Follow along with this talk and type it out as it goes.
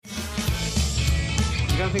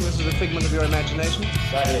don't think this is a figment of your imagination?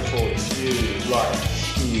 Right here for you, like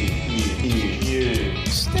you.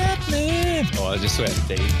 Stop, man. Oh, I just went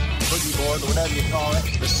deep. Boogie board, or whatever you call it.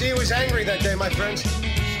 The sea was angry that day, my friends.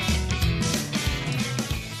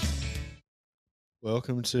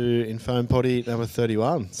 Welcome to Informed Poddy number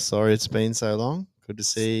 31. Sorry it's been so long. Good to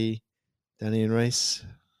see Danny and Reese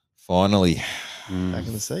Finally. back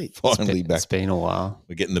in the seat. Finally back. It's been a while.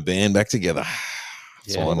 We're getting the band back together.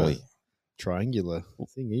 Yeah. Finally. Triangular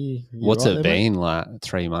thingy. What's it been, like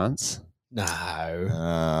 3 months?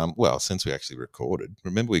 No. Well, since we actually recorded.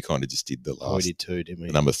 Remember we kind of just did the Oh, we last did too, didn't we?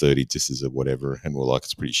 the number 30 just as a whatever, and we're like,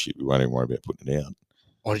 it's pretty shit. We won't even worry about putting it out.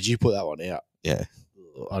 Oh, did you put that one out? Yeah.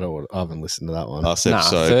 I haven't listened to that one. Last Nah,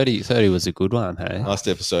 episode 30 was a good one, hey? last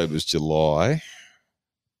episode was July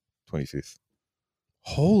 25th.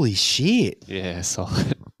 Holy shit. Yeah,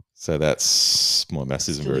 solid. So that's my maths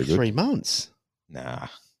isn't Nearly very good. 3 months. Nah.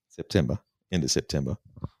 September. End of September.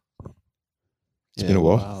 It's Yeah, been a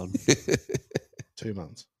while. wild. 2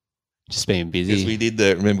 months. Just being Because busy. we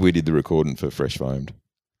did the recording for Fresh Foamed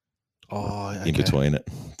Oh, okay. in between it.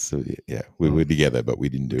 So yeah, we were together, but we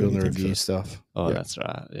didn't do Doing the anything. review stuff. Oh, yeah. that's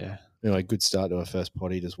right. Yeah. Anyway, good start to our first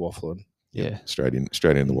potty, just waffling. Yeah. Straight in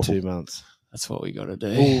the In waffle. 2 months. That's what we got to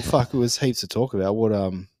do. Oh, fuck. It was heaps to talk about.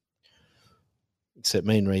 Except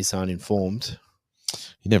me and Reese aren't informed.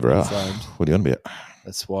 You never are. Foamed. What are you on about?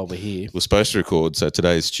 That's why we're here. We're supposed to record. So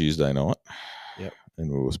today's Tuesday night. Yep.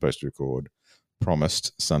 And we were supposed to record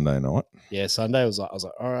promised Sunday night. Yeah, Sunday I was like,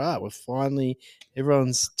 all right, we're finally,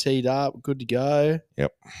 everyone's teed up, good to go.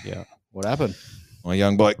 Yep. Yeah. What happened? My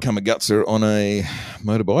young bloke come a gutser on a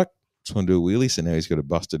motorbike, trying to do a wheelie. So now he's got a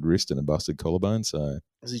busted wrist and a busted collarbone. So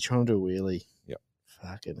Was he trying to do a wheelie? Yep.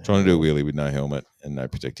 Fucking trying to do a hell. wheelie with no helmet and no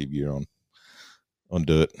protective gear on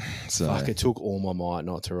dirt. So Fuck, it took all my might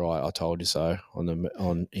not to write I told you so on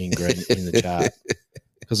Ian Green in the chat.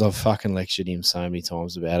 Because I've fucking lectured him so many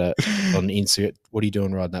times about it on Instagram. What are you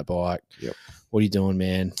doing riding that bike? Yep. What are you doing,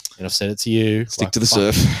 man? And I've said it to you. stick to the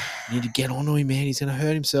fuck, surf. You need to get onto him, man. He's going to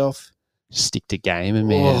hurt himself. Stick to gaming,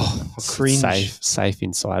 man. Oh, I It's cringe. Safe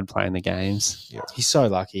inside playing the games. He's so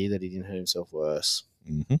lucky that he didn't hurt himself worse.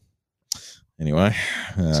 Mm-hmm. Anyway.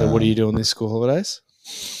 So what are you doing this school holidays?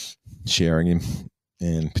 Sharing him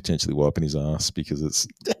and potentially wiping his ass because it's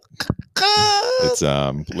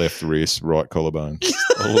left wrist, right collarbone.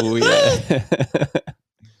 Oh, yeah.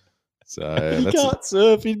 So He that's can't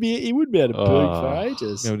surf. He wouldn't be able to boog for Oh.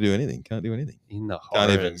 ages. can't do anything. Can't do anything. In the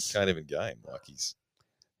Can't horrors. even game. Like he's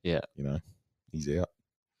Yeah. he's out.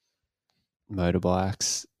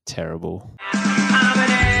 Motorbikes, terrible. I'm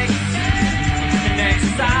an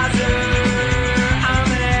exerciser.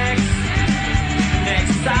 I'm an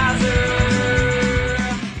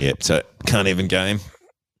exerciser. Yeah. So can't even game.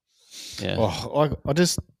 Yeah. Oh,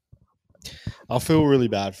 I feel really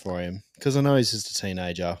bad for him because I know he's just a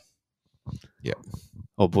teenager.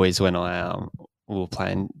 Or boys, when we were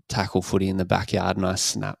playing tackle footy in the backyard and I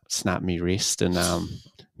snapped my wrist and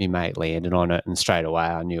my mate landed on it and straight away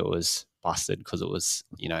I knew it was busted because it was,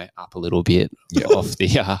 up a little bit off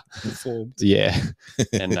the Informed. yeah.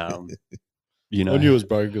 And I knew it was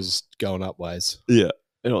broken because it's going up ways. yeah.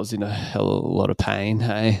 And I was in a hell of a lot of pain,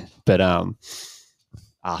 hey. But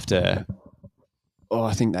after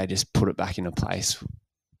I think they just put it back into place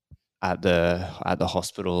at the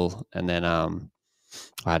hospital, and then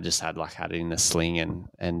I just had it in the sling and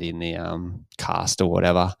in the cast or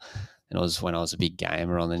whatever. And it was when I was a big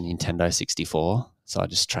gamer on the Nintendo 64, so I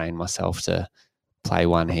just trained myself to play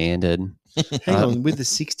one-handed. Hang on, with the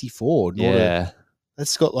 64, Yeah,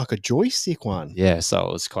 that's got like a joystick one. yeah. So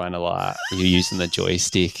it was kind of like you're using the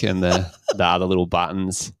joystick and the other little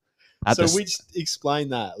buttons. So explain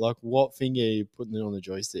that. Like, what finger are you putting it on the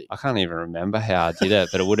joystick? I can't even remember how I did it,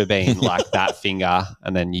 but it would have been like that finger,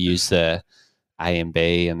 and then you use the A and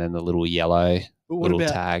B, and then the little yellow But what little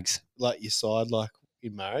about tags like your side? Like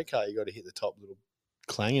in Mario Kart, you got to hit the top little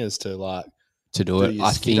clangers to like. to do Do it. your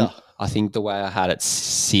I skitter. think the way I had it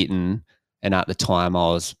sitting, and at the time I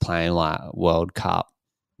was playing like World Cup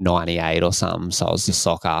 '98 or something, so I was the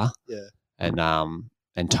soccer, Yeah.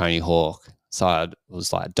 and Tony Hawk, so I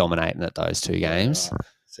was like dominating at those two games. Right.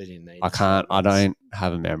 So you didn't need I don't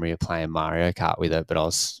have a memory of playing Mario Kart with it, but I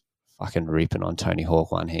was fucking ripping on Tony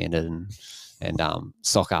Hawk one-handed and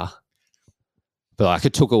soccer. But like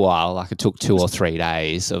it took a while, like it took 2 or 3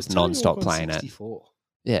 days of non-stop playing it.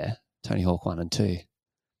 Yeah, Tony Hawk 1 and 2.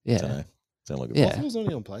 Yeah, So, sound like a Yeah. I thought it was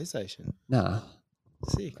only on PlayStation. nah.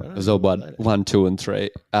 Sick. I don't It was know all what one, played it. 1, 2, and 3.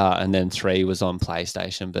 And then 3 was on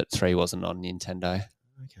PlayStation, but 3 wasn't on Nintendo.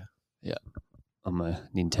 Okay. I'm a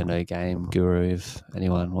Nintendo game guru if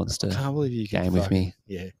anyone wants I to can't believe you can game with fucking- me.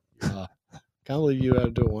 Yeah. You are. Can't can't believe you were able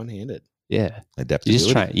to do it one-handed. Yeah. You Adaptability,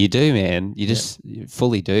 just train. You do, man. You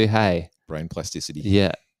fully do. Hey. brain plasticity.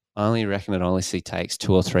 Yeah. I only reckon it honestly takes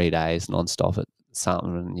 2 or 3 days nonstop at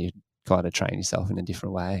something, and you kind of train yourself in a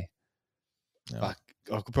different way. Yeah. Fuck,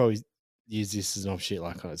 I could probably use this as an offshoot.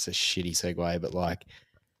 Like, it's a shitty segue, but like,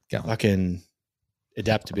 Go on. fucking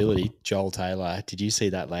adaptability. Joel Taylor. Did you see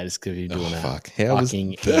that latest clip of him doing that? Fuck. How was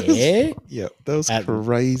fucking that? air Yeah, that was At-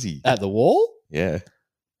 crazy. at the wall? Yeah.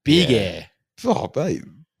 Big Yeah. air. Oh, mate.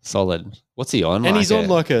 Solid. What's he on? And like he's on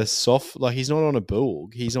like a soft, like he's not on a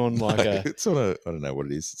boog. He's on like a It's on a, I don't know what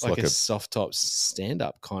it is. It's like like a a, soft top stand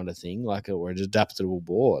up kind of thing, like or an adaptable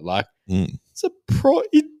board. Like Mm. it's a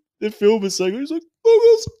the film is so good. He's like,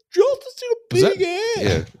 oh, Joel just in a Was that- big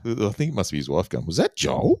air. yeah, I think it must be his wife going, was that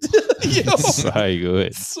Joel? Yeah. so good.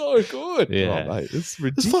 It's so good. Yeah. Oh, mate, it's It's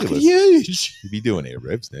ridiculous. fucking huge. He'd be doing air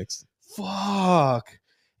revs next. Fuck.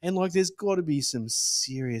 And like, there's got to be some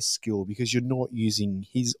serious skill because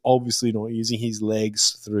he's obviously not using his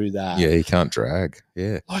legs through that. Yeah, he can't drag.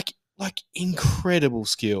 Yeah, Like incredible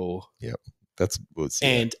skill that's what's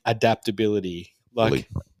and adaptability. Like, Fully.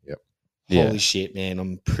 Yep. holy Yeah. shit, man.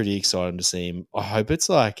 I'm pretty excited to see him. I hope it's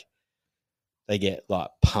like they get like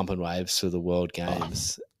pumping waves for the World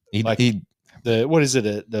Games. He, like- he What is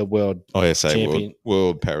it? The World. ISA Champion.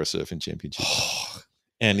 World Parasurfing Championship,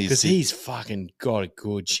 and Because he's fucking got a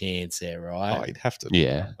good chance there, oh, right? he'd have to.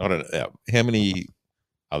 Yeah. I don't know how many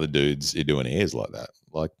other dudes are doing airs like that.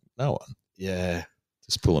 Like no one. Yeah.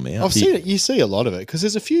 Just pull them out. I've seen it. You see a lot of it because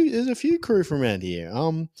there's a few crew from around here.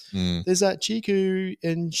 Mm, There's that chick who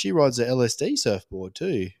and she rides a LSD surfboard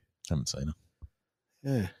too. haven't seen her.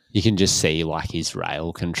 Yeah, You can just see like his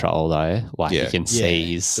rail control though. Like Yeah. you can Yeah, see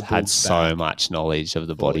he's the had board's so back. much knowledge of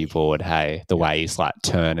the Fully. bodyboard. Hey, the way he's like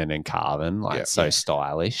turning and carving, like Yeah. so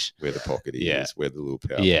stylish. Where the pocket is, Yeah. where the little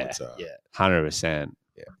power Yeah. points are. yeah. 100%.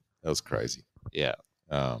 That was crazy. Yeah.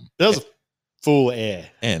 That was a full air.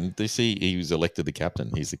 And they see he was elected the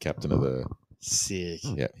captain. He's the captain of the Sick.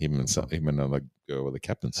 him and another girl were the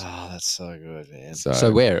captains. Oh, that's so good, man. So,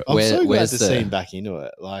 So where I'm so glad where's to the see him back into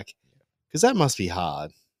it, like, because that must be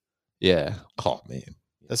hard. Yeah. oh man,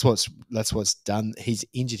 That's what's done. He's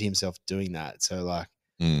injured himself doing that. So like,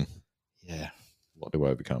 Mm. yeah, a lot to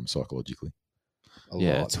overcome psychologically. a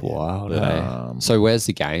Yeah, lot, it's man. wild. eh? Um, So where's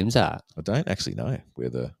the games at? I don't actually know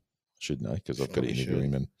whether I should know because I've got to Probably interview should.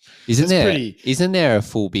 him and Isn't That's there pretty- not there a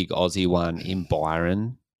full big Aussie one in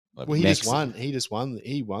Byron? like, Well, he Next- just won.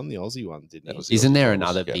 He won the Aussie one, didn't That he? was the Isn't Aussie there Goals,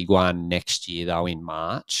 another yeah. big one next year though in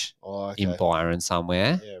March Oh, okay. in Byron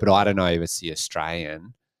somewhere? Yeah, but I right. don't know if it's the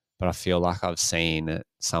Australian. But I feel like I've seen it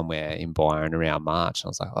somewhere in Byron around March. I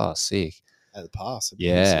was like, oh, sick. At the pass. it'd be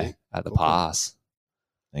Yeah, sick. at the Cool. pass.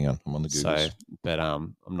 hang on, I'm on the Google. So, but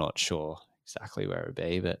I'm not sure exactly where it'd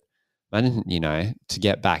be. But imagine, to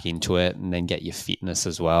get back into it and then get your fitness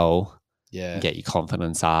as well, Yeah. get your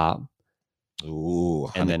confidence up, Ooh,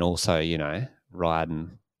 and then also,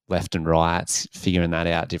 riding left and right, figuring that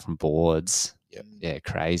out, different boards. Yep. Yeah,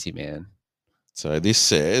 crazy, man. so this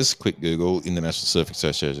says, quick Google, International Surfing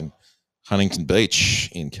Association, Huntington Beach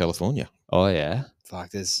in California. Oh yeah,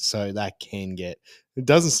 Fuck, so that can get. It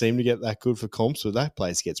doesn't seem to get that good for comps, but that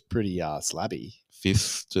place gets pretty slabby.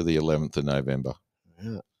 5th to the 11th of November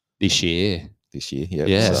Yeah. this year, this year. Yep.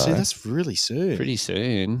 Yeah. So, See, that's really soon. pretty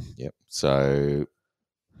soon. yep. So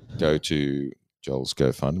go to Joel's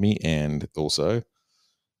GoFundMe and also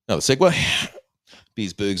another segue.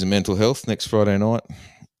 Beers, Boogs and Mental Health next Friday night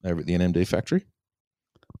over at the NMD factory.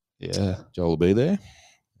 Yeah, Joel will be there.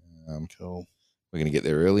 Cool. We're going to get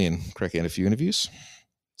there early and crack out a few interviews.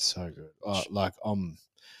 So good.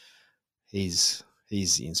 He's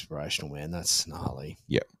inspirational, man. That's gnarly.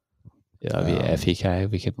 yeah, that'd be Um, epic. Eh?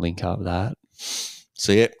 We could link up that.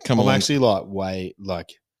 So yeah, come I'm on. actually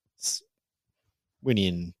Winnie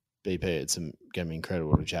and BP. It's going to be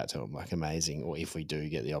incredible to chat to him. Like amazing. Or if we do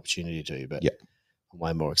get the opportunity to, but Yep. I'm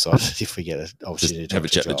way more excited if we get an Just opportunity to have a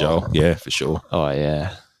talk chat to Joel. Yeah, for sure. Oh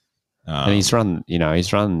yeah, Um, and he's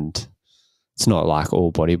run. It's not like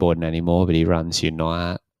all bodyboarding anymore, but he runs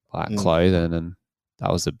Unite like Mm. clothing, and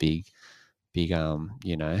that was a big big when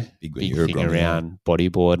big you were thing growing up. around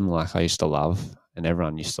bodyboarding. Like I used to love, and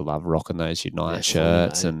everyone used to love rocking those Unite Yeah, fully,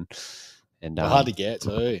 shirts, mate. and They're hard to get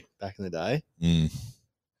too back in the day. Mm,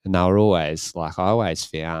 and they were always like I always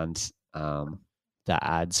found the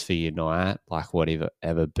ads for Unite, like whatever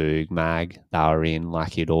Boog mag they were in,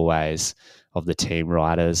 like you'd always of the team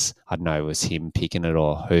riders, I don't know it was him picking it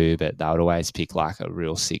or who, but they would always pick like a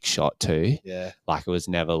real sick shot too. Yeah. Like it was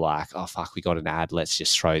never like, oh fuck, we got an ad, let's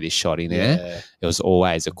just throw this shot in there. Yeah. It was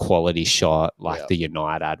always a quality shot, like Yeah. the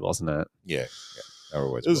Unite ad, wasn't it? yeah. They were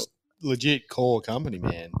always It was legit core company,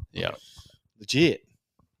 man. Yeah. Legit.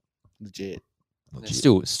 It's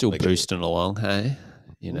still Like- boosting along, hey?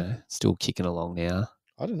 You know, still kicking along now.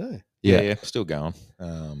 I don't know. Yeah, still going.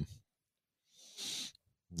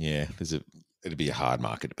 Yeah, it'd be a hard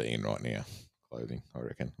market to be in right now. Clothing, I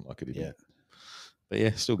reckon. Like it. Yeah. But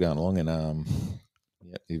yeah, still going along. And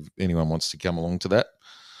yeah, if anyone wants to come along to that,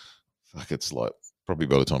 fuck, it's like probably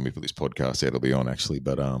by the time we put this podcast out, it'll be on actually.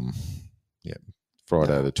 But yeah,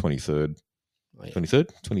 Friday the 23rd, Oh, yeah.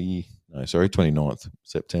 29th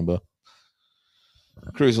September.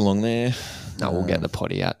 Cruise along there. No, we'll get the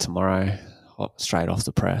potty out tomorrow. Straight off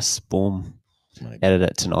the press. Boom. Maybe. Edit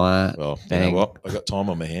it tonight. Well, Bang. you know what? I got time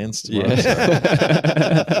on my hands tomorrow. Yeah.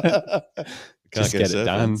 So can't Just get it set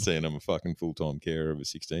done. Seeing I'm a fucking full-time carer of a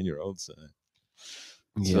 16-year-old. So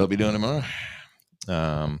Yeah. I'll be doing tomorrow.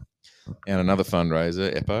 And another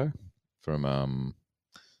fundraiser, Eppo, from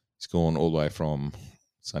he's gone all the way from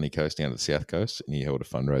Sunny Coast down to the South Coast, and he held a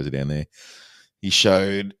fundraiser down there. He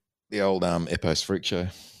showed the old Eppo's Freak Show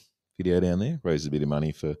video down there, raised a bit of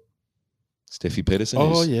money for Steffi Pedersen. Oh,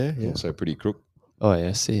 who's yeah. also pretty crook Oh,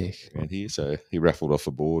 yeah, sick. around here. So he raffled off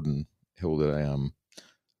a board and held a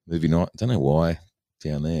movie night. Don't know why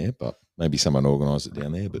down there, but maybe someone organised it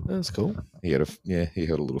down there. But That's cool. he had he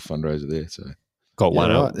held a little fundraiser there. So Got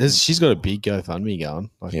one up. She's got a big GoFundMe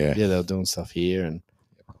going. Like, Yeah. they were doing stuff here, and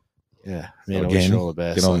yeah, man, So I wish again, her all the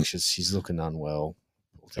best. get on- Like, she's looking unwell.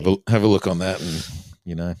 have a look on that, and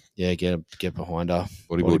you know, Yeah, get behind her.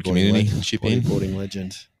 bodyboard community chip in. Bodyboarding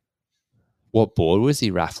legend. What board was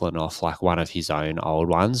he raffling off? Like one of his own old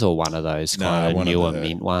ones or one of those kind of newer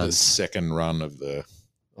mint The ones? second run of the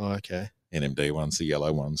Oh, okay. NMD ones, the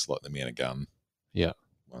yellow ones, like the man of gun. Yeah.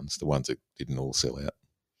 Ones, the ones that didn't all sell out.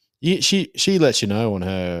 Yeah, she lets you know on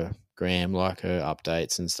her gram, like her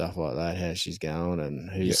updates and stuff like that, how she's going and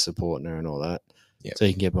who's Yeah. supporting her and all that. Yeah. So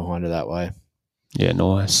you can get behind her that way. Yeah,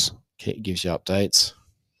 nice. Gives you updates.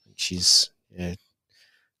 She's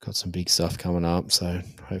got some big stuff coming up. So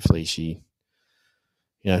hopefully she,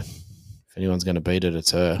 if anyone's going to beat it,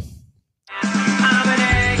 it's her. I'm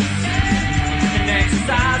an an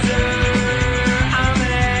exerciser. I'm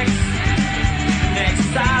an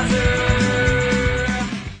exerciser.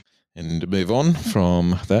 And to move on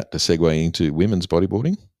from that to segue into women's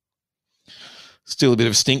bodyboarding. Still a bit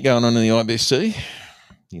of stink going on in the IBC.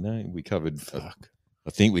 You know, we covered, I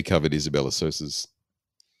think we covered Isabella Sosa's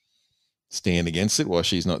stand against it, why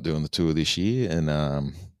she's not doing the tour this year. And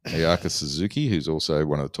Ayaka Suzuki, who's also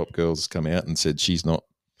one of the top girls, has come out and said she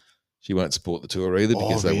won't support the tour either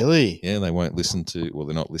because they won't listen to, well,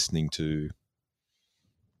 they're not listening to,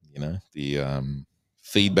 the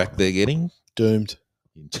feedback they're getting. Doomed.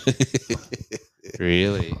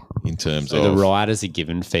 Really? In terms So of the riders are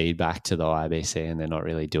giving feedback to the IBC and they're not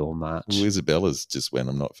really doing much. Well, Isabella's just went,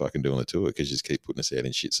 I'm not fucking doing the tour because you just keep putting us out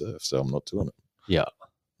in shit surf, so I'm not doing it. Yeah.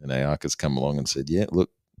 And Ayaka's come along and said, yeah, look,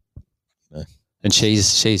 And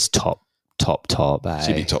she's top, eh?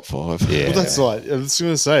 she'd be top 5. Yeah. Well, that's like, I was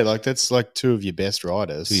going to say, like, that's like two of your best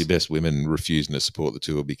riders. Two of your best women refusing to support the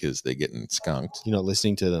tour because they're getting skunked. You're not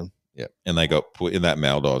listening to them. Yeah. And they got put in that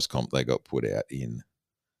Maldives comp, they got put out in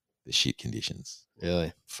the shit conditions.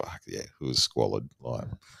 Really? Fuck, yeah. It was squalid. Like,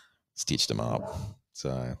 stitched them up.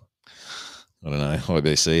 So, I don't know.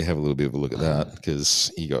 IBC, have a little bit of a look at that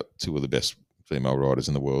because you got two of the best female riders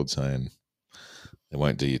in the world saying they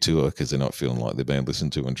won't do your tour because they're not feeling like they're being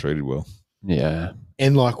listened to and treated well. Yeah.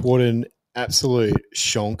 And like, what an absolute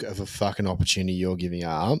shonk of a fucking opportunity you're giving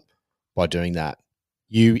up by doing that.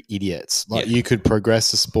 You idiots. Like, you could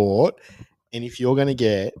progress the sport. And if you're going to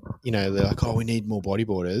get, they're like, oh, we need more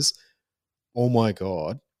bodyboarders. Oh my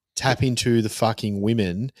God. Tap into the fucking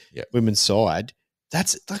women's side.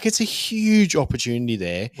 That's like, it's a huge opportunity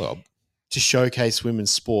there to showcase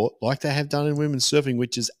women's sport like they have done in women's surfing,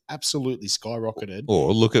 which is absolutely skyrocketed.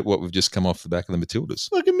 Or look at what we've just come off the back of the Matildas.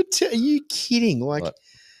 Like, are you kidding? Like,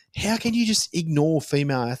 how can you just ignore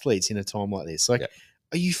female athletes in a time like this? Like,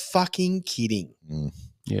 are you fucking kidding?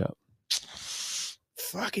 Yeah.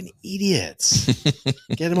 Fucking idiots.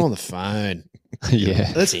 Get them on the phone.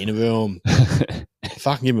 Yeah. Let's interview them.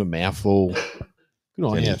 Fucking give them a mouthful. Good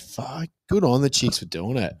on you. Fuck. Good on the chicks for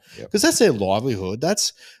doing it. Because that's their livelihood.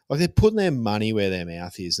 That's like they're putting their money where their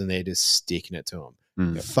mouth is and they're just sticking it to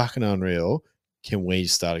them. Fucking unreal. Can we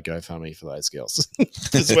start a GoFundMe for those girls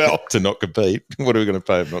as well? To not compete. What are we going to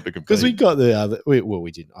pay them not to compete? Because we got the other,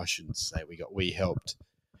 we didn't, I shouldn't say we helped,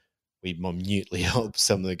 we minutely helped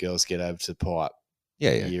some of the girls get over to the pipe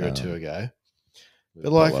a year or two ago.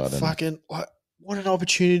 But like, fucking, like, what an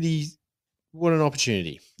opportunity. What an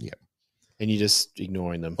opportunity. Yeah. And you're just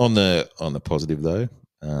ignoring them. On the positive though,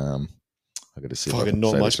 I got to see. if I Fucking can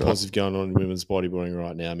not say much this right. positive going on in women's bodybuilding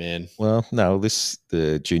right now, man. Well, no,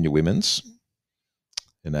 the junior women's.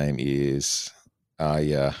 Her name is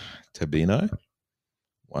Aya Tabino.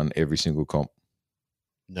 Won every single comp.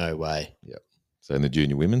 No way. So in the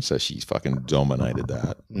junior women, so she's fucking dominated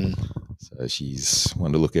that. Mm. So she's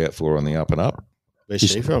one to look out for on the up and up. Where's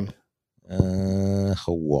she from?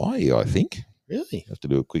 Hawaii, I think. Really? Have to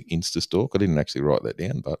do a quick Insta stalk. I didn't actually write that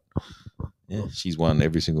down, but yeah, she's won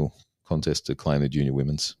every single contest to claim the junior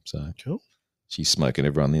women's. So Cool. she's smoking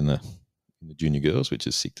everyone in the junior girls, which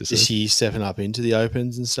is sick to see. Is she stepping up into the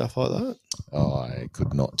opens and stuff like that? I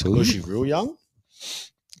could not tell Was you. she real young?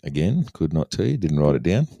 Again, could not tell you. Didn't write it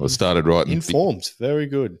down. I started writing Informed. Very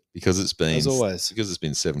good. because it's been As always. because it's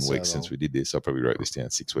been 7 So weeks since long. we did this. I probably wrote this down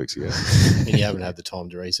 6 weeks ago. And you haven't had the time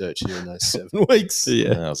to research during those 7 weeks.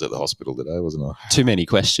 Yeah. I was at the hospital today, wasn't I? Too many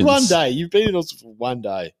questions. 1 day. You've been in hospital for 1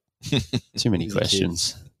 day. Too many With your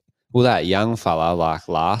questions. Well, that young fella, like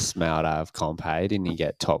last Maldive comp, didn't he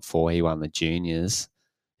get top 4? He won the juniors.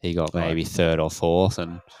 He got maybe 3rd or 4th,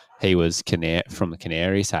 and he was from the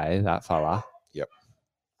Canaries, that fella.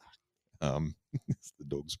 It's the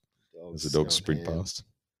dogs. As the dogs sprint past.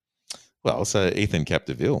 Well, so Ethan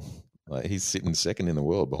Capdeville, like he's sitting second in the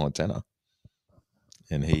world behind Tanner,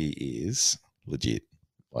 and he is legit.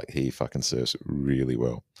 Like he fucking surfs really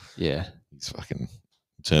well. Yeah. He's fucking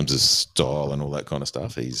in terms of style and all that kind of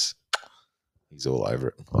stuff. He's all over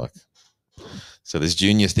it. Like so, there's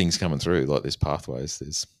junior things coming through. Like there's pathways.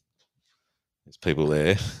 There's people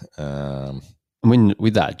there. When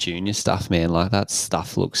with that junior stuff, man, like that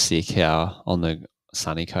stuff looks sick. How on the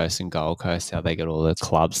Sunny Coast and Gold Coast, how they got all the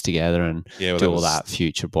clubs together and Yeah, well, do that all was that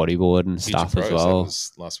future bodyboard and Future stuff Pros, as that well.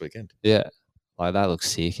 was last weekend. Yeah, like that looks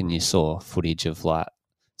sick. And you saw footage of like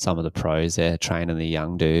some of the pros there training the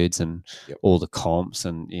young dudes and all the comps,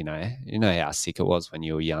 and you know how sick it was when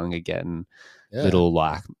you were younger, getting little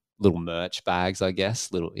merch bags, I guess.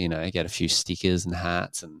 Get a few stickers and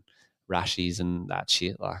hats and rashies and that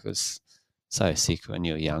shit. Like it was so sick when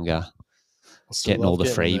you were younger, getting all the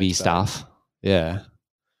freebie stuff. Yeah.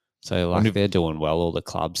 So like they're doing well, all the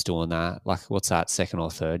clubs doing that. Like what's that, 2nd or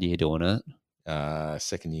 3rd year doing it?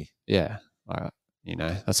 Second year. Yeah. Like,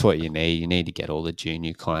 that's what you need. You need to get all the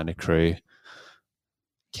junior kind of crew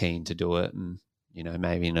keen to do it. And,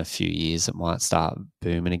 maybe in a few years it might start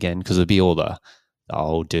booming again because it'll be all the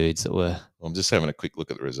old dudes that were. Well, I'm just having a quick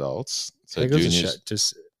look at the results. So How good's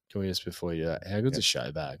juniors. can we just before you do that, how good's a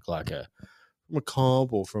show bag? Like from a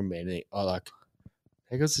comp or from any, how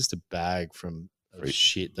good's just a bag from Free.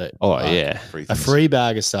 shit that Yeah. Free a things. free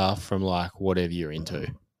bag of stuff from like whatever you're into.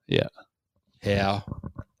 Yeah. How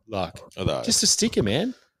like Are they? just a sticker,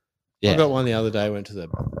 man. Yeah. I got one the other day, went to the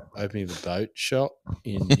opening of a boat shop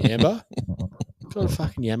in Yamba. Got a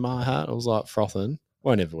fucking Yamaha hat. I was like frothing.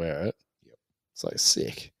 Won't ever wear it. It's like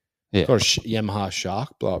sick. Yeah. Got a Yamaha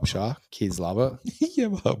shark, blow up shark. Kids love it.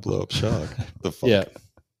 Yamaha blow up shark. The fuck? Yeah.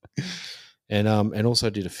 And also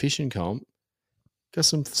did a fishing comp. Got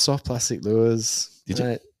some soft plastic lures. Did you?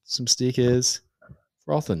 mate, some stickers.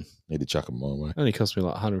 Frothing. Need to chuck them my way. Only cost me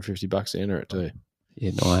like $150 to enter it too.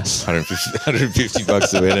 Yeah, nice. 150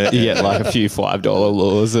 bucks to win it. You get like a few $5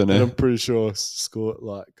 lures and And I'm pretty sure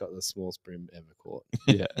got the smallest brim ever caught.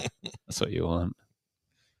 yeah, that's what you want.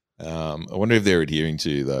 I wonder if they're adhering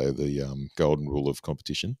to though the golden rule of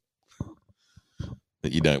competition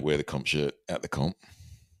that you don't wear the comp shirt at the comp.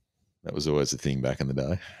 That was always the thing back in the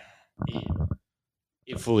day.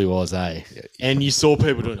 It fully was, eh? Yeah, And you saw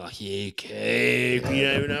people doing like, yeah, okay, you don't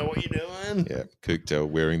even know what you're doing. yeah, Kooktail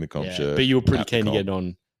wearing the comp Yeah, shirt. but you were pretty at the keen to comp. get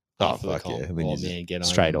on Oh, after the fuck comp. yeah. And then Oh, you just- man, get on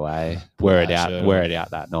Straight away, Pull wear it that out, shirt wear off. it out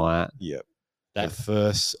that night. Yeah, That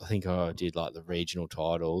first, I think I did like the regional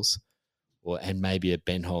titles, and maybe a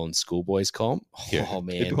Ben Holland schoolboys comp. yeah. Oh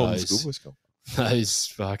man, People on the those schoolboys comp. those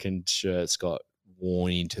fucking shirts got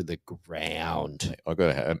worn into the ground. I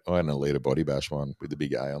had an Elite Body Bash one with the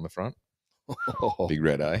big A on the front, big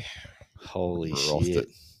red A. Holy Roughed shit! it.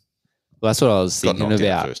 Well, that's what I was Got thinking knocked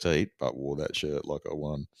out about. first heat, but wore that shirt like I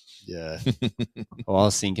won. Yeah, Well, I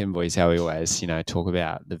was thinking, boys, how we always, talk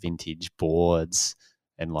about the vintage boards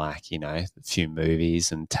and like, a few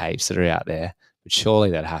movies and tapes that are out there. But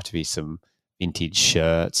surely there'd have to be some vintage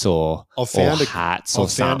shirts or hats or I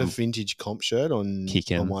found a something. vintage comp shirt on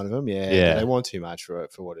Kicking. one of them. Yeah, Yeah. they want too much for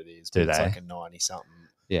it for what it is. Do But it's they? like a 90-something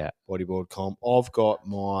Yeah. bodyboard comp. I've got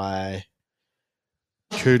my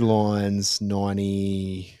Cood Lines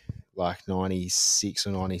 96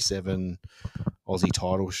 or 97 Aussie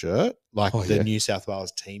title shirt, like Oh, the yeah. New South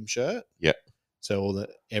Wales team shirt. Yeah. So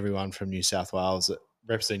everyone from New South Wales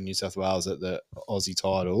representing New South Wales at the Aussie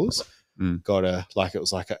titles Mm. got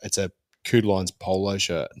it's a Cood Lines polo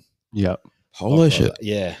shirt. Yep. Polo shirt.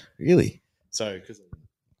 Yeah. Really? So, because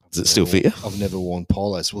Does it still fit you? I've never worn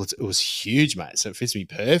polos. Well, it was huge, mate. So it fits me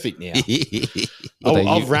perfect now. Well, they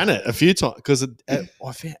I've u- ran it a few times because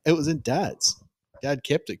I found it was in Dad's. Dad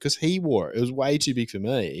kept it because he wore it. It was way too big for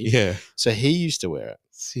me. Yeah. So he used to wear it.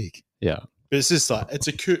 Sick. Yeah. But it's just like it's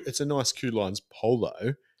a nice Coolines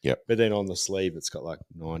polo. Yep. But then on the sleeve, it's got like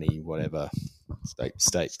 90 whatever State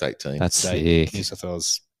state team. That's state sick. New South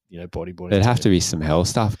Wales, bodyboarding. There'd have to team. be some hell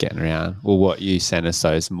stuff getting around. Well, what you sent us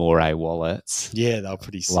those Moray wallets, Yeah, they were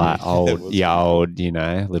pretty sick. like It old, was old, pretty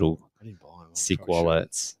little cool. I didn't buy them. sick Probably should.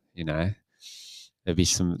 wallets. There'd be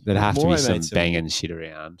some. There'd have to Moray be some made some- banging shit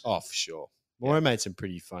around. Oh, for sure. Moray made some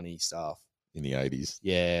pretty funny stuff. In the 80s.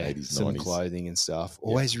 Yeah, 80s, some 90s. clothing and stuff.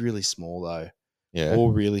 Always really small though. Yeah.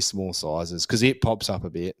 All really small sizes because it pops up a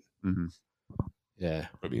bit. Mhm. Yeah.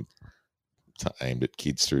 Probably aimed at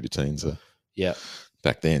kids through to teens. Yeah.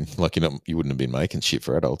 Back then, like you wouldn't have been making shit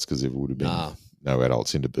for adults because there would have been Nah. no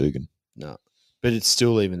adults into boogin. No. But it's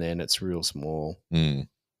still, even then, it's real small. Mm,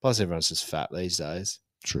 Plus, everyone's just fat these days.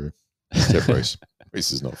 true. Except Reese.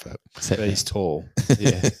 Reese is not fat. So- But he's tall.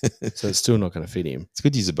 yeah. So it's still not going to fit him. It's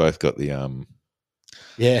good you've both got the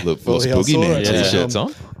Yeah. Lost fully, I saw Boogeyman it. t-shirts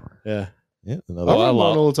on. Yeah. Yeah, I another wear one.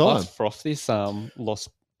 mine all the I time. froth this Lost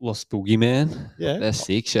Boogeyman. Yeah. They're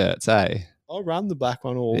sick shirts, eh? I run the black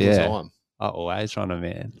one all the Yeah. time. I always run them,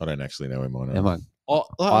 man. I don't actually know where mine are. Am I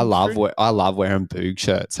I love wearing boog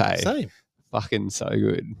shirts, hey. Same. Fucking so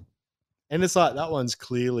good. And it's like that one's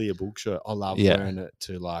clearly a book shirt. I love Yeah. wearing it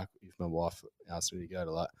to, like, if my wife asks me to go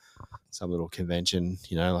to like some little convention,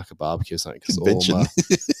 like a barbecue or something, because Convention.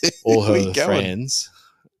 all Where her you going? friends,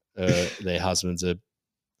 their husbands are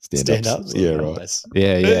stand Stand-ups. ups. Yeah, right.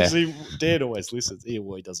 Yeah, yeah. Actually, Dan always listens. He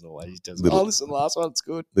doesn't always. He does. Little- Listen, the last one's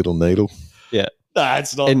good. Little needle. Nah,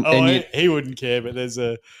 it's not. And he wouldn't care. But there's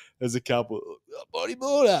a couple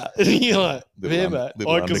bodyboarder. And you're like, Little yeah, un- mate.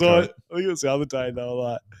 little Because undercurrent. I think it was the other day. They were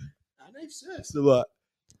like, I need shirts. They're like,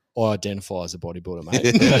 I identify as a bodyboarder, mate.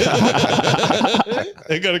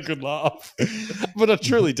 They got a good laugh, but I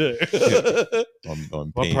truly do.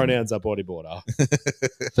 I'm My Pam. pronouns are bodyboarder.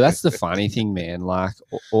 So that's the funny thing, man. Like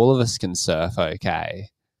all of us can surf okay.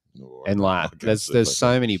 Oh, And like I can there's see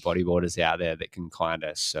so many bodyboarders out there that can kind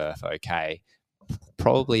of surf okay.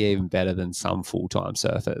 Probably even better than some full-time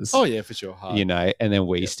surfers. Oh yeah, for sure. Hard. And then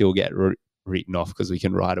we still get written off because we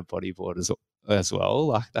can ride a bodyboard as well.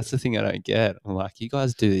 Like that's the thing I don't get. I'm like, you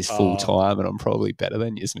guys do this full time, and I'm probably better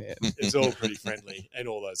than you, man. It's all pretty friendly, and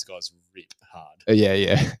all those guys rip hard. Yeah.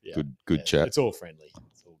 Yeah. Good Yeah, chat. It's all friendly.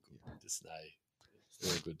 It's all good. Just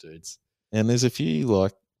they're good dudes. And there's a few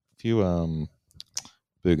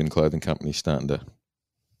Boogin clothing companies starting to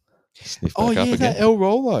sniff back up again. El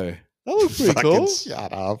Rolo. That looks pretty Fucking cool.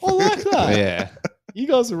 shut up. I like that. Yeah. You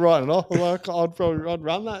guys are writing off. I'm like, I'd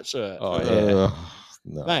run that shirt. Oh, yeah.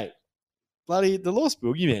 No. Mate, bloody the Lost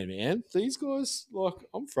Boogeyman, man. These guys, like,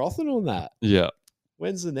 I'm frothing on that. Yeah.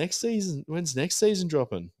 When's next season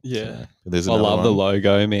dropping? Yeah. There's I another love the one.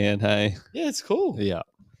 logo, man. Hey. Yeah, it's cool. Yeah.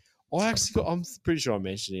 I'm pretty sure I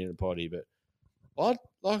mentioned it in a potty, but I'd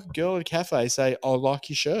like a girl at a cafe say, I like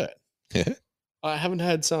your shirt. Yeah. I haven't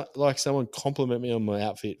had someone compliment me on my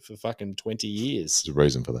outfit for fucking 20 years. There's a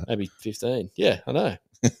reason for that. Maybe 15. Yeah, I know.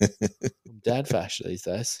 I'm dad fashion these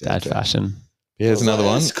days. Dad fashion. Yeah, there's another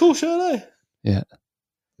one. It's a cool shirt, There's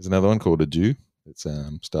another one called a Jew. It's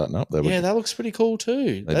starting up. Yeah, that looks pretty cool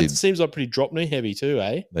too. They That did- seems like pretty drop knee heavy too,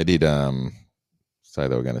 eh? They did say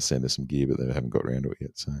they were going to send us some gear, but they haven't got around to it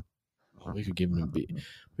yet. So Oh, we could give them a bit.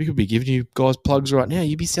 We could be giving you guys plugs right now.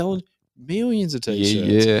 You'd be selling millions of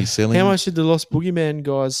t-shirts. Yeah. he's selling. How much did the Lost Boogeyman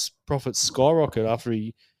guys' profits skyrocket after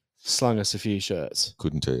he slung us a few shirts?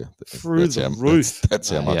 Couldn't tell you. Through the roof.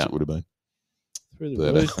 That's how mate. much Yeah. it would have been. Through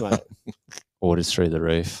the But, roof, mate. Orders through the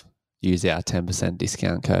roof. Use our 10%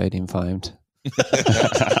 discount code, Inflamed.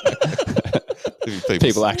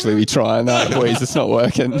 People actually be trying that, boys. It's not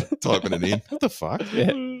working. typing it in. What the fuck?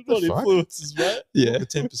 Yeah. Not fuck? influencers, mate. Yeah. The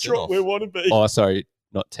 10% Drop off. where we want to be. Oh, sorry.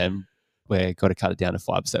 Not 10. We've got to cut it down to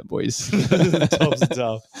 5%, boys. Tops and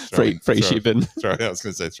tough. free shipping. I was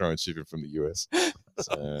going to say throwing shipping from the US.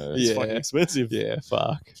 So It's Yeah. fucking expensive. Yeah,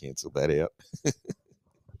 fuck. cancel that out.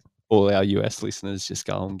 All our US listeners just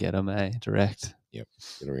go and get them, direct. Get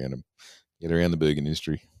around them. Get around the burger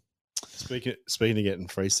industry. Speaking of getting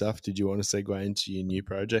free stuff, did you want to segue into your new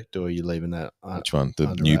project, or are you leaving that? Which one? The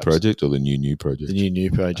under new wraps. project or the new project? The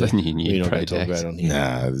new project. The new We're not going to talk project. about it on here.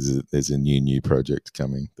 Nah, there's a new project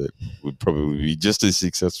coming that would probably be just as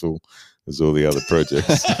successful as all the other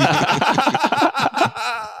projects.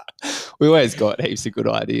 We always got heaps of good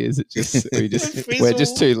ideas. We're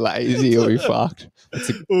just too lazy or we fucked.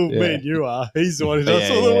 Me and you are. He's the one who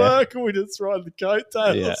does all the work, and we just ride the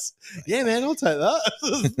coattails. Yeah, man, I'll take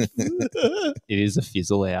that. It is a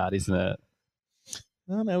fizzle out, isn't it?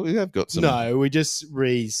 Oh, no, we have got some. No, we're just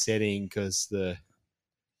resetting because well,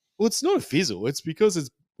 it's not a fizzle. It's because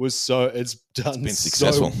it's done been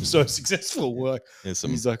successful. So successful work.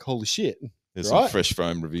 He's like, holy shit. There's some fresh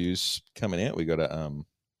foam reviews coming out. We got a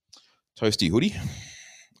toasty hoodie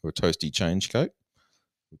or a toasty change coat,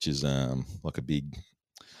 which is like a big,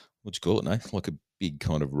 what do you call it, Nate? Like a big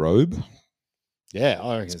kind of robe. Yeah,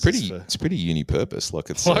 I reckon it's pretty uni-purpose. Like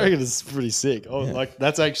it's. I reckon it's pretty sick. Oh, yeah. Like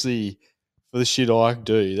that's actually for the shit I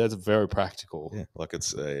do. That's very practical. Yeah, like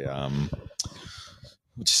it's a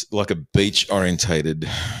which is like a beach orientated.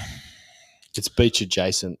 It's beach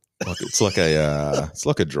adjacent. Like it's like a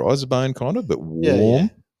dryzer bone kind of, but warm. Yeah.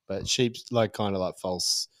 But like kind of like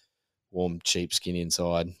false warm sheepskin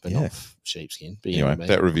inside, but not sheepskin. But anyway,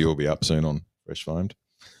 that review will be up soon on Fresh Foamed.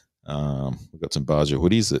 We've got some Baja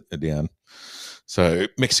hoodies that are down. So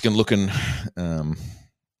Mexican looking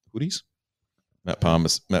hoodies. Matt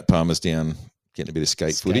Palmer's down getting a bit of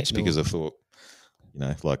skate footage because I thought,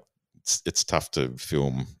 like it's tough to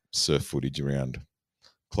film surf footage around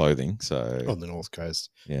clothing. So on the North Coast.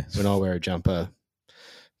 Yeah. When I wear a jumper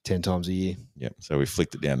 10 times a year. Yep. So we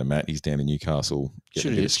flicked it down to Matt. He's down in Newcastle.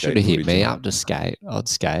 Should have hit me up to skate. I'd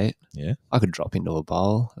skate. Yeah. I could drop into a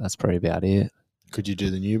bowl. That's probably about it. Could you do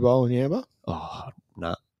the new bowl in Yamba? Oh,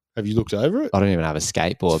 no. Have you looked over it? I don't even have a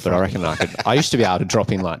skateboard, but I reckon I could. I used to be able to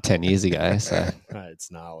drop in like 10 years ago. So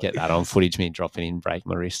it's gnarly. Get that on footage, me dropping in, break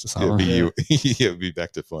my wrist or something. It'll be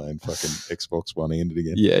back to playing fucking Xbox One ended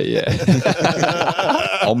again. Yeah.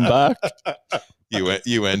 I'm back.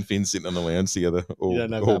 You and Finn sitting on the lounge together. You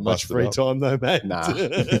don't have that much free time though, mate. Nah,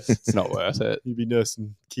 it's not worth it. You'd be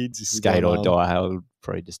nursing kids. Skate or die. I would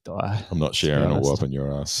probably just die. I'm not sharing or wiping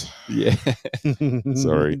your ass. Yeah.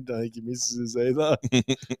 Sorry. Don't think your missus either.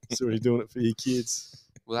 So you're doing it for your kids.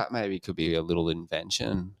 Well, that maybe could be a little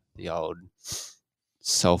invention. The old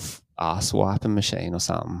self-ass wiping machine or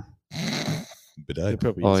something. Bidet.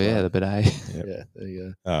 The bidet. Yep. Yeah, there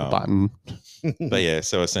you go. Button. But yeah,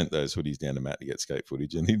 so I sent those hoodies down to Matt to get skate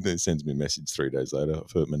footage, and he sends me a message 3 days later.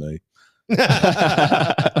 I've hurt my knee.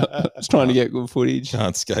 I was trying to get good footage.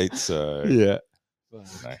 Can't skate, so yeah. No,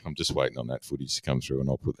 I'm just waiting on that footage to come through, and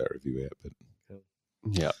I'll put that review out. But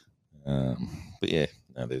yeah, but yeah,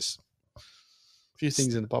 no, there's a few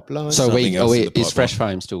things in the pipeline. So is Fresh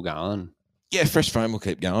Foam still going? Yeah, Fresh Foam will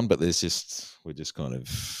keep going, but we're just kind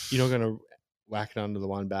of. You're not going to whack it under the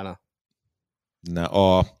one banner.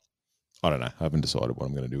 No, I don't know. I haven't decided what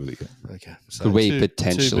I'm going to do with it yet. Okay, so could we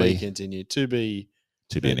potentially continue to be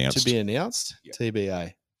announced? To be announced. Yeah.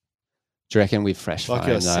 TBA. Do you reckon with Fresh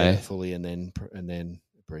Foam though, fully and then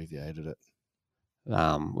abbreviated it?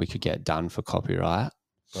 We could get done for copyright.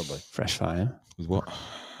 Probably Fresh Foam. With what?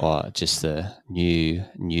 Or just the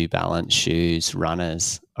New Balance shoes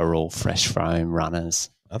runners are all Fresh Foam runners.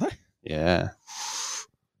 Are they? Yeah.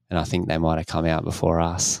 And I think they might have come out before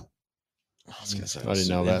us. I didn't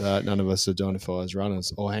know about that. None of us identify as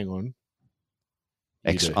runners. Oh, hang on.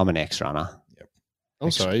 I'm an ex-runner. Yep.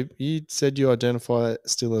 I'm sorry. You said you identify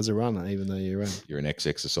still as a runner, even though you're You're an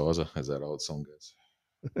ex-exerciser, as that old song goes.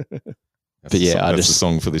 That's the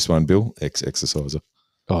song for this one, Bill. Ex-exerciser.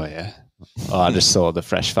 Oh, yeah. I just saw the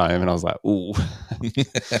Fresh Foam and I was like, ooh.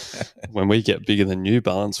 When we get bigger than New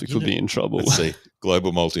Balance, we could be in trouble. Let's see.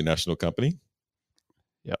 Global multinational company.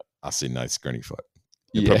 Yep. Us in Nate's granny fight.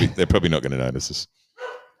 They're probably not going to notice us.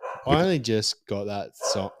 I only just got that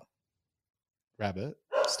song. Rabbit,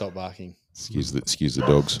 stop barking. Excuse the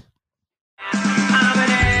dogs. I'm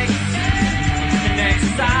an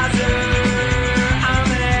exerciser.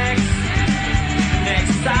 I'm an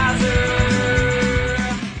exerciser.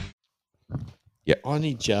 Yeah. I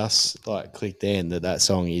only just clicked in that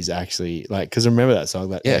song is actually because I remember that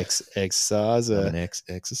song, exerciser. I'm an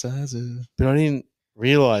exerciser. But I didn't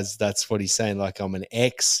realize that's what he's saying. Like I'm an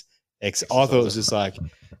ex. I thought it was just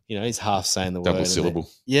he's half saying the word. Double syllable.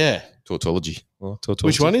 Yeah. Tautology. Well, tautology.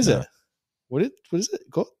 Which one is it? What is it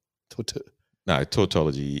called? No,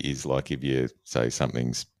 tautology is like if you say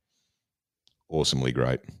something's awesomely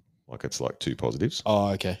great, like it's like two positives. Oh,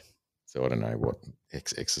 okay. So I don't know what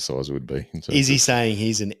exercise would be. Is he saying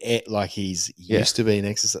he's he's used to be an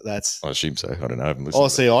exercise? I assume so. I don't know. I haven't listened. Oh,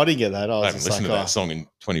 see, I didn't get that. I haven't listened to that song in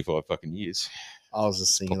 25 fucking years. I was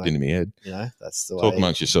just singing. Popped into my head. That's the way. Talk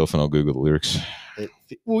amongst yourself, and I'll Google the lyrics.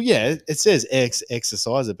 It says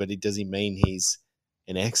ex-exerciser, but does he mean he's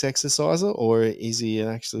an ex-exerciser, or is he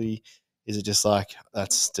actually Is it just like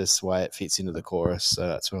that's just the way it fits into the chorus? So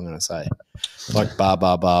that's what I'm going to say. Like bar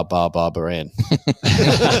bar bar bar bar baran.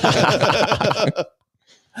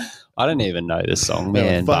 I don't even know this song,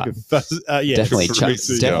 man. But Yeah, definitely,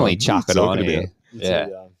 It's definitely young. chuck it Talking on here. about- Yeah,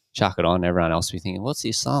 chuck it on. Everyone else will be thinking, "What's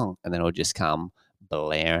this song?" And then it'll just come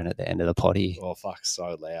blaring at the end of the potty. Oh fuck,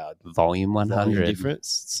 so loud. Volume 100. Volume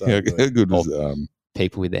difference. So How good. good was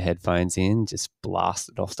People with their headphones in just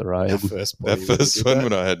blasted off the road. Our first that body first did one that.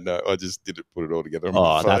 when I had I just didn't put it all together. On Oh,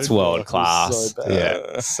 my that's phone. world was class. so bad.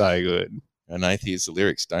 Yeah, so good. And eighth, here's the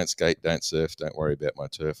lyrics: "Don't skate, don't surf, don't worry about my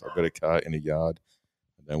turf. I've got a car in a yard.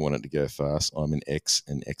 I don't want it to go fast. I'm an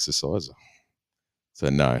exerciser." So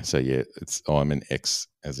no, so yeah, it's I'm an ex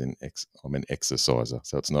as in ex. I'm an exerciser.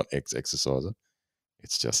 So it's not exerciser.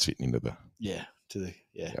 It's just fitting into the Yeah, to the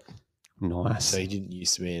yeah. Nice. So he didn't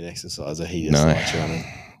used to be an exerciser. He just no likes running.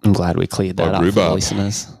 I'm glad we cleared that Like up for the rhubarb.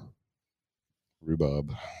 listeners.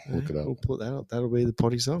 rhubarb. Look it Yeah, up. we'll put that up. That'll be the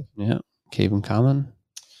potty song. Yeah, keep them coming.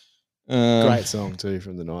 Great song too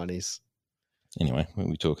from the 90s. Anyway, what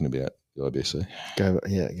were we talking about? The IBC. Go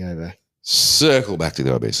back. Circle back to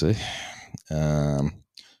the IBC.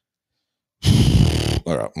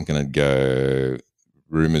 All right, I'm going to go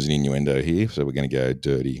rumours and innuendo here. So we're going to go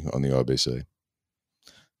dirty on the IBC.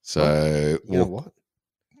 So Yeah, what?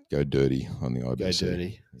 go dirty on the Go IBC.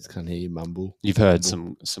 dirty. Just can't hear you mumble. You've heard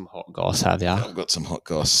some hot goss, have ya? I've got some hot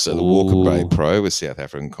goss. So the Walker Bay Ooh. Pro was South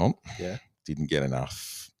African comp. Yeah. Didn't get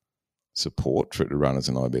enough support for it to run as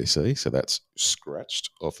an IBC. So that's scratched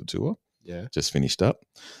off the tour. Yeah. Just finished up.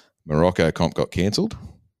 Morocco comp got cancelled.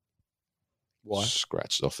 Why?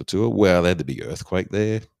 Scratched off the tour. Well, they had the big earthquake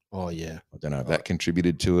there. Oh yeah. I don't know if that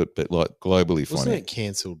contributed to it, but like globally, Wasn't funny. it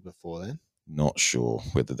cancelled before then? Not sure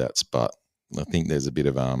whether that's, but I think there's a bit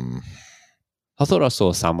of I thought I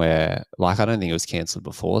saw somewhere, like, I don't think it was cancelled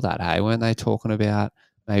before that, hey? Weren't they talking about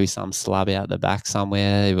maybe some slub out the back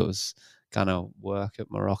somewhere if it was going to work at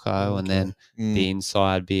Morocco and then the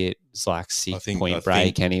inside bit is like I 6 think- point I break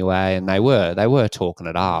think- anyway, and they were talking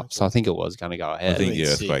it up, so I think it was going to go ahead. I think the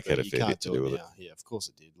It's sick, earthquake but had a you fair can't bit to do with it. now. Yeah, of course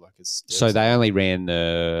it did. Like it's So they only ran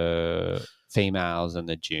the females and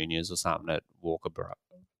the juniors or something at Walker Bro.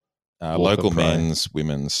 Walker local Pro. men's,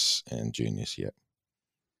 women's, and juniors. Yeah,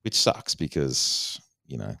 which sucks because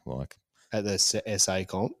like at the SA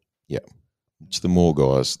comp. it's the more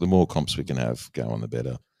guys, the more comps we can have going, the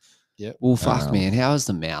better. Well, fuck, Um, man. How was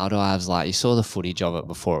the Maldives? Like, you saw the footage of it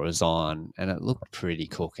before it was on, and it looked pretty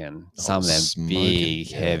cooking. Some of them smoking, big,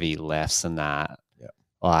 yeah. heavy lefts and that. Yeah.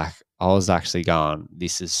 Like, I was actually going,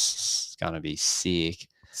 this is going to be sick.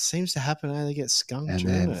 Seems to happen. They get skunked And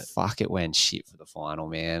during then, it. fuck, it went shit for the final,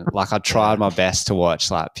 man. Like, I tried my best to watch,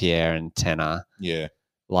 like, Pierre and Tenor, Yeah,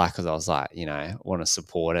 like, because I was like, want to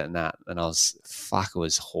support it and that. And it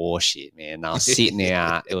was horse shit, man. I was sitting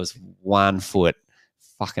out. It was 1 foot,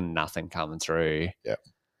 fucking nothing coming through. Yeah.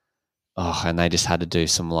 Oh, and they just had to do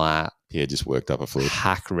some like yeah, just worked up a flip.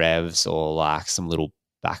 hack revs or like some little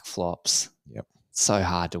back flops. Yep. It's so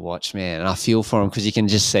hard to watch, man. And I feel for them because you can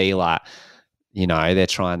just see like, they're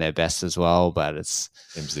trying their best as well, but it's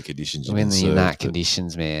Them's the conditions. you when can they're in serve, that but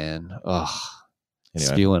conditions, man. Oh,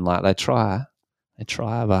 anyway, spewing like they try,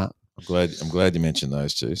 but I'm glad you mentioned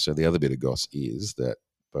those two. So the other bit of goss is that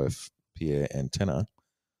both Pierre and Tenor,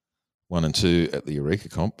 1 and 2 at the Eureka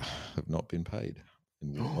comp, have not been paid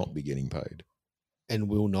and will not be getting paid. And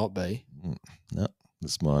will not be. No,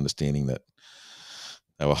 it's my understanding that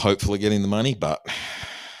they were hopeful of getting the money, but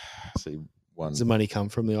see, one Does the money come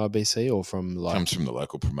from the IBC or from like? comes from the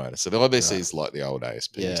local promoter. So the IBC is like the old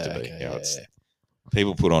ASP used to be. okay, How it's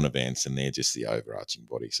people put on events and they're just the overarching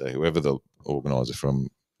body. So whoever the organizer from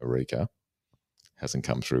Eureka hasn't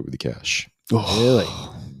come through with the cash. Really?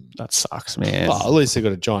 that sucks, man. Oh, at least they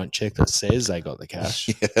got a giant check that says they got the cash.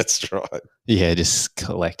 Yeah, that's right. Yeah, just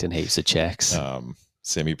collecting heaps of checks.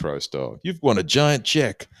 Semi-pro style. You've won a giant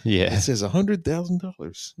check. Yeah. It says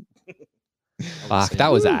 $100,000. Fuck,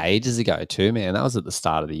 that was ages ago too, man. That was at the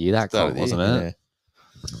start of the year, that Start of comp, the wasn't year, it?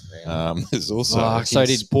 yeah. There's also Fucking so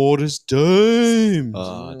did- sport is doomed.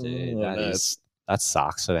 Oh, dude, no, that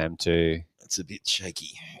sucks for them too. it's a bit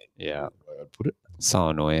shaky. Yeah, the way I'd put it. so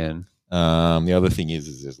annoying. The other thing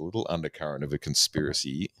is there's a little undercurrent of a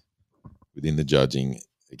conspiracy within the judging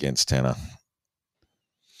against Tanner.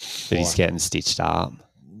 That he's getting stitched up.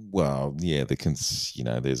 Well, yeah,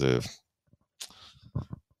 there's a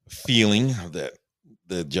feeling that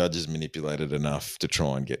the judges manipulated enough to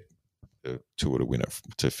try and get the tour to win it,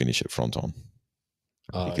 to finish it front on,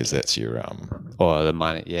 because that's your Or the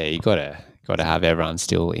money. Yeah, you gotta have everyone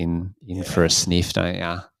still in for a sniff, don't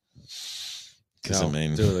you? because I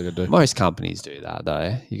mean, do what they gotta do. Most companies do that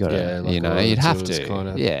though. You gotta, Yeah, like a lot of you'd have tours to.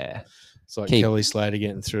 kinda. Yeah. It's like Keep- Kelly Slater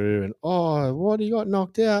getting through and, what, he got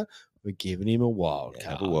knocked out? We're giving him a wild Yeah,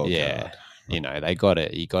 card. have a wild yeah. card. You know, you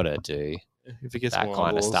got to do If it gets that more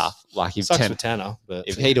kind of eyeballs, stuff. Like if sucks for Tanner, but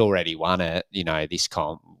if he'd already won it, you know, this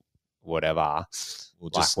comp, whatever, Well,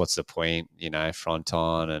 like just what's the point, you know, front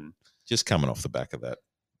on. And just coming off the back of that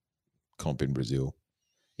comp in Brazil.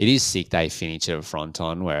 it is sick they finish at a front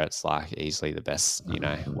on where it's like easily the best, you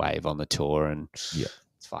know, wave on the tour, and Yeah.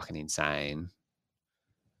 it's fucking insane.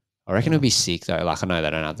 I reckon it'd be sick though. Like I know they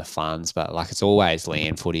don't have the funds, but like it's always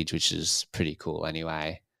land footage, which is pretty cool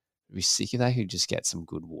anyway. It'd be sick if they could just get some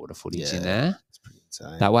good water footage in there. it's pretty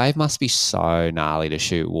insane. That wave must be so gnarly to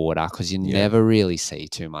shoot water because you never really see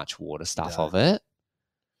too much water stuff No. of it.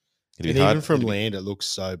 It'd and be hard- even from it'd be- land, it looks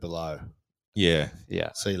so below Yeah,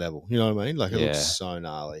 Yeah. sea level. You know what I mean? Like, it Yeah. looks so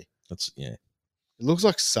gnarly. that's It looks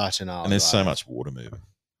like such a gnarly and there's so wave. much water moving.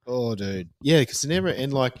 Oh, dude. Yeah, because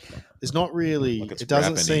like, there's not really, Like it's it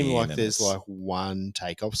doesn't wrapping seem in like and there's it's- like one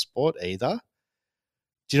takeoff spot either.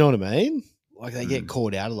 Do you know what I mean? Like, they get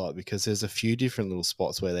caught out a lot because there's a few different little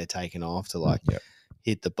spots where they're taking off to like Yep.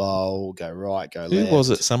 hit the bowl, go right, go Who left. was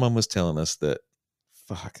it? Someone was telling us that.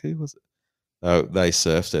 Fuck, who was it? Oh, they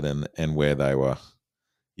surfed it and where they were.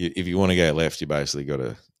 If you want to go left, you basically got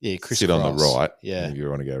to Yeah, sit on the crisscross. right. Yeah. And if you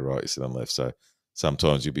want to go right, you sit on the left. So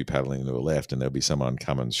sometimes you'll be paddling to the left, and there'll be someone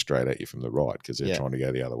coming straight at you from the right because they're Yeah. trying to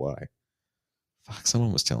go the other way. Fuck,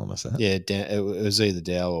 someone was telling us that. Yeah, it was either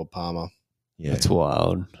Dow or Palmer. Yeah. That's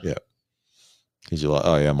wild. Because you're like,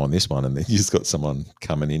 oh yeah, I'm on this one, and then you just got someone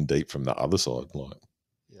coming in deep from the other side. Like,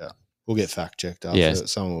 Yeah. We'll get fact checked after.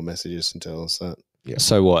 Yes. Someone will message us and tell us that. Yeah.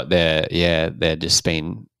 So what? They're just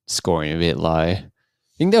been scoring a bit low. I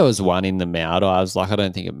think there was one in the Maldives. Like I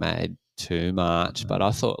don't think it made too much, but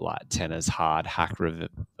I thought like Tenner's hard hack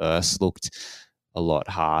reverse looked a lot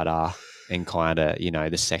harder, and kind of, you know,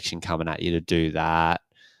 the section coming at you to do that.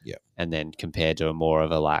 Yeah. And then compared to a more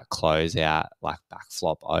of a like closeout, like back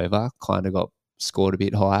flop over, kind of got scored a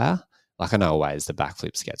bit higher. Like I know always the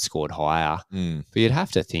backflips get scored higher, but you'd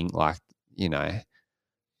have to think like, you know,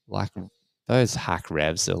 like those hack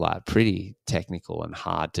revs are like pretty technical and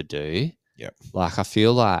hard to do. Yep. Like I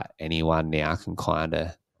feel like anyone now can kind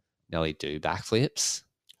of nearly do backflips.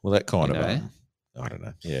 well, that kind You of, know? I don't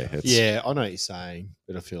know. Yeah. It's, Yeah, I know what you're saying,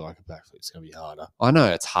 but I feel like a backflip's going to be harder. I know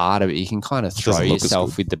it's harder, but you can kind of throw doesn't look as yourself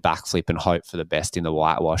good. with the backflip and hope for the best in the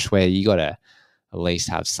whitewash, where you got to at least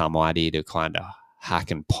have some idea to kind of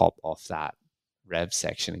hack and pop off that rev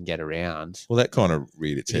section and get around. Well, that kind of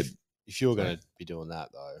reared its head. If you're going to be doing that,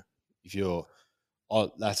 though,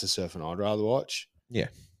 that's a surfing I'd rather watch. For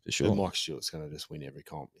But sure. Mike Stewart's going to just win every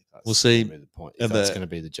comp. If that's We'll see. gonna be the point. At If that's the- going to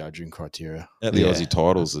be the judging criteria. At the Yeah. Aussie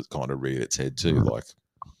titles, it kind of reared its head too. Like,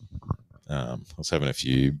 I was having a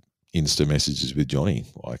few Insta messages with Johnny.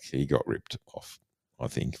 Like, he got ripped off. I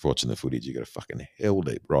think watching the footage, you got a fucking hell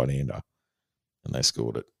deep right hander, and they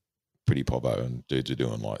scored it pretty povo. And dudes were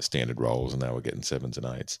doing like standard rolls, and they were getting 7s and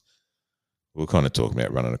 8s. We were kind of talking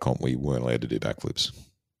about running a comp where you weren't allowed to do backflips,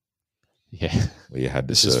 Yeah. where you had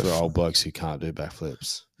to This is surf. for old blokes who can't do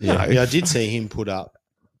backflips. No. Yeah, I did see him put up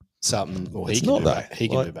something. Well, he It's can not do that. he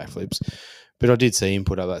can Like- do backflips. But I did see him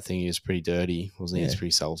put up that thing. He was pretty dirty, wasn't he? He was Yeah.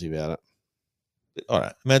 pretty salty about it. All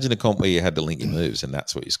right, imagine a comp where you had to link your moves, and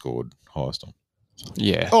that's what you scored highest on.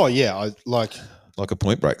 Yeah. Oh, yeah. I like. Like a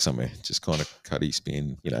point break somewhere, just kind of cutty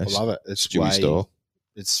spin, you know, I love it. It's Stewie style.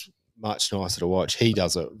 It's much nicer to watch. He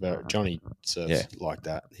does it. Johnny surfs Yeah. like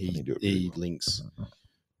that. He He do it really well. links.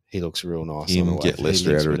 He looks real nice. on the Him wave. get He Lester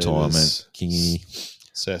links out of retirement, whatever's- Kingy.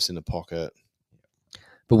 Surfs in the pocket.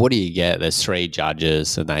 But what do you get? There's 3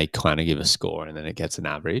 judges and they kind of give a score and then it gets an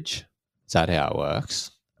average. Is that how it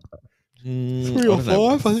works? 3 or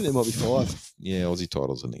 5? I think there might be 5. Yeah, Aussie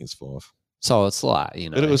titles, I think it's 5. So it's like, you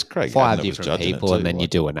know, But it was Craig 5 Gardner was different judging it people too, and then you like-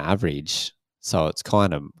 do an average. So it's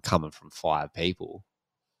kind of coming from 5 people.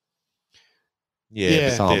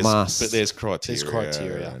 Yeah. So it must. but there's criteria. There's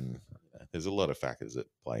criteria. And there's a lot of factors that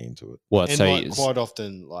play into it. What? And So like, it's- quite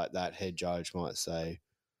often, like that head judge might say,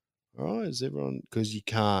 "All right, is everyone?" Because you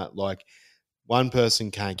can't like one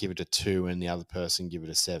person can't give it a 2 and the other person give it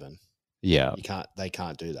a 7. yeah. You can't. They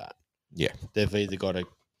can't do that. Yeah. They've either got to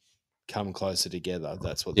come closer together.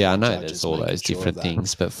 That's what. Yeah, I the know judges there's all making those sure of different that.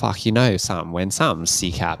 things, but fuck, you know, when something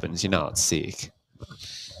sick happens, you know it's sick.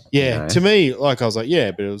 Yeah, you know? to me, like I was like,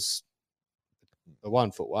 yeah, but it was a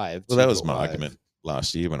 1 foot wave. Well, that was 2 my foot wave. argument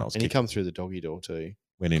last year when I was And he kicking, come through the doggy door too.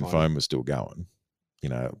 when kind of. Infoam was still going. You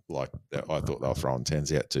know, like I thought they were throwing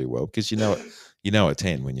 10s out too well because you know a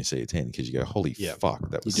 10 when you see a 10 because you go, holy Yeah. fuck,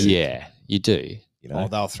 that was do. sick, Yeah, you do. you know. Oh,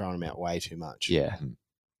 they were throwing them out way too much. Yeah. Mhm.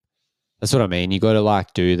 That's what I mean. You got to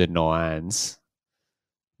like do the 9s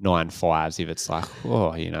 9.5s if it's like,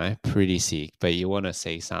 oh, you know, pretty sick. But you want to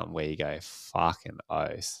see something where you go, fucking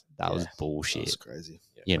oath, that was bullshit. That's crazy.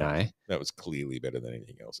 You know, that was clearly better than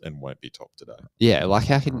anything else and won't be top today. yeah. Like,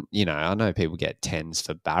 how can you know? I know people get 10s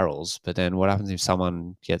for barrels, but then what happens if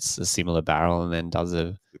someone gets a similar barrel and then does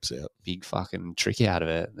a Flips out. big fucking trick out of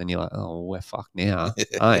it? And then you're like, oh, we're fucked now,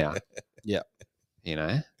 aren't you? Yeah. You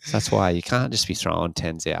know, so that's why you can't just be throwing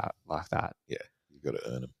 10s out like that. Yeah, you got to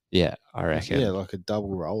earn them. Yeah, I reckon. Yeah, like a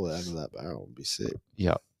double roll out of that barrel would be sick.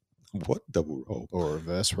 Yeah. What double roll? Or a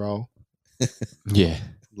reverse roll. Yeah.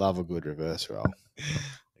 Love a good reverse roll.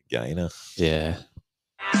 Gainer. Yeah.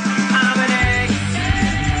 I'm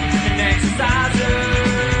an exerciser.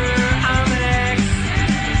 I'm an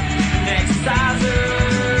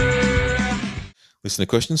exerciser. Listen to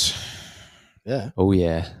questions. Yeah. Oh,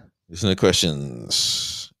 yeah. Listen to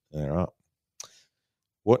questions. All right.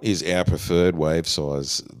 What is our preferred wave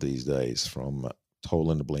size these days from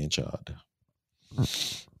Toland Blanchard?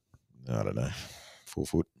 I don't know. 4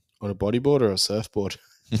 foot. On a bodyboard or a surfboard?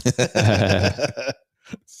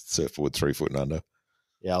 Surfboard 3 foot and under.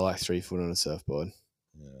 Yeah, I like 3 foot on a surfboard.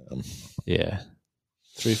 Yeah.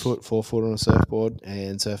 3 foot, 4 foot on a surfboard,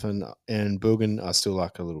 and surfing and boogin I still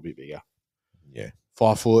like a little bit bigger. Yeah.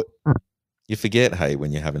 5 foot. You forget, hey,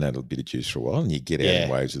 when you haven't had a bit of juice for a while and you get out Yeah. in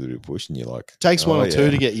waves with a bit of push and you're like, Takes one oh, or two yeah,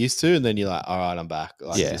 to get used to, and then you're like, all right, I'm back.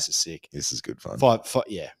 Like, Yeah. this is sick. this is good fun. Five,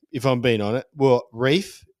 yeah. If I'm being on it, well,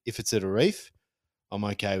 reef, if it's at a reef, I'm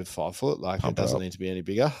okay with 5 foot. Like, Pump it it doesn't up. need to be any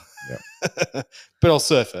bigger. Yeah. But I'll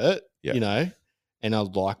surf it, Yeah. you know, and I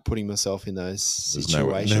like putting myself in those There's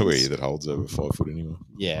situations. nowhere that holds over 5 foot anymore.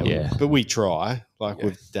 Yeah. Yeah. But we try. Like, Yeah.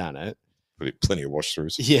 we've done it. Plenty of wash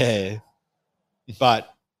throughs. Yeah.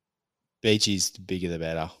 But beachies, the bigger the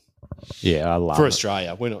better. Yeah, I love For it.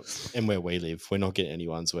 Australia, we're not, and where we live, we're not getting any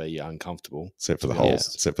ones where you're uncomfortable. Except for the Yeah.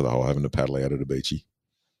 holes. Except for the hole having to paddle out at a beachy.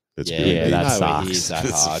 That's Yeah, really Yeah, big. that no, sucks. it is that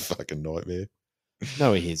That's hard. a fucking nightmare.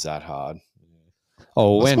 No, it is that hard.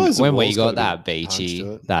 Oh, I when suppose the we wall's got got a that bit of punch beachy,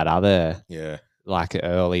 to it. that other, Yeah. like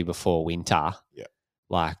early before winter, Yeah.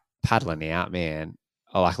 like paddling out, man.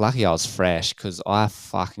 Like, lucky I was fresh because I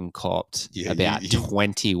fucking copped Yeah, about you-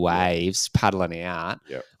 20 waves paddling out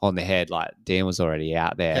Yeah. on the head. Like, Dan was already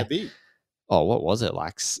out there. How big? Oh, what was it?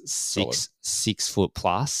 Like Solid. 6 foot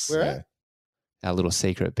plus. Where Yeah. at? Our little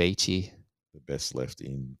secret beachy. The best left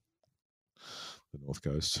in the North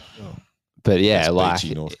Coast. Oh. But yeah, Best like,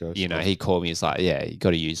 beachy North Coast. you know, he called me. He's like, yeah, you got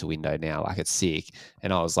to use the window now. Like, it's sick.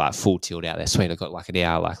 And I was like, full tilt out there. Sweet, I got like an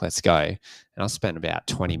hour. Like, let's go. And I spent about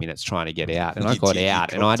 20 minutes trying to get out. And I You got did, you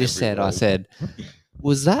out. And copped I just every said, I wave. said,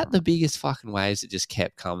 was that the biggest fucking waves that just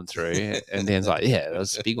kept coming through? And Dan's like, yeah,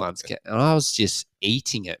 those big ones. And I was just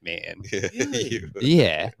eating it, man. Really?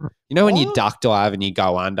 Yeah. You know, when you What? duck dive and you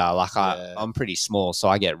go under, like Yeah. I'm pretty small, so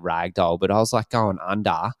I get ragdoll, but I was like going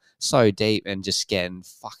under so deep and just getting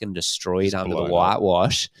fucking destroyed Just under the blown up.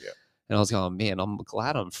 whitewash. Yeah. And I was going, man, I'm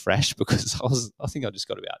glad I'm fresh because I think I just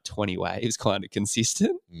got about 20 waves kind of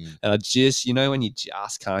consistent. Mm. And I just, you know, when you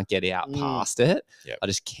just can't get out Mm. past it, Yep. I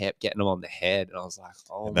just kept getting them on the head. And I was like,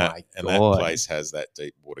 oh and my that God. place has that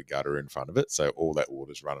deep water gutter in front of it. So all that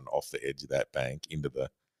water's running off the edge of that bank into the thing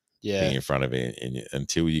Yeah. in front of it. And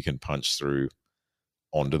until you can punch through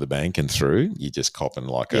onto the bank and through, you're just copping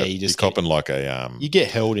like Yeah, a you just you're copping like a You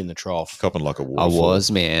get held in the trough. copping like a I waterfall.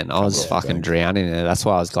 was, man. I was off the fucking bank. drowning in it. That's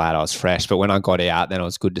why I was glad I was fresh. But when I got out, then it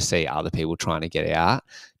was good to see other people trying to get out,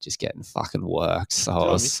 just getting fucking worked. So Did I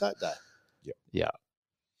I miss was, that day?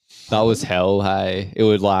 that was hell. Hey, it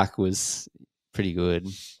would like was pretty good.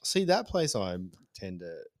 See, that place I tend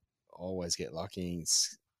to always get lucky and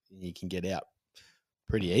you can get out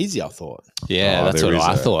pretty easy, I thought. Yeah, Oh, that's there what is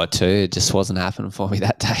I a- thought too. It just wasn't happening for me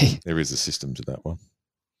that day. There is a system to that one.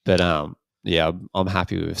 But yeah, I'm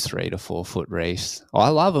happy with 3 to 4 foot reefs. I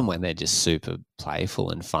love them when they're just super playful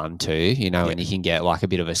and fun too. You know, and you can get like a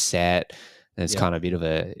bit of a set. There's Yeah. kind of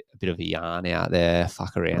a bit of a yarn out there,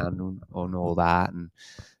 fuck around on all that, and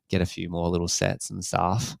get a few more little sets and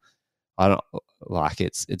stuff. I don't like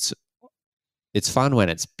it's fun when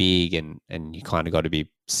it's big and you kind of got to be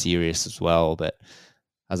serious as well. But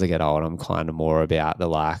as I get older, I'm kind of more about the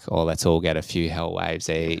like, oh, let's all get a few hell waves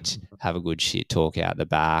each, have a good shit talk out the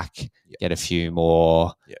back, get a few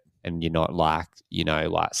more, Yeah. and you're not like, you know,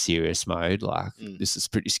 like serious mode, like Mm. this is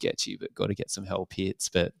pretty sketchy, but got to get some hell pits,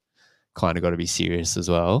 but kind of got to be serious as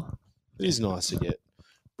well. It is nice to get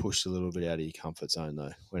pushed a little bit out of your comfort zone,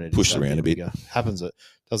 though. When it is Pushed that around a bit. bigger. Happens. It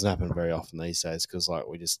doesn't happen very often these days because, like,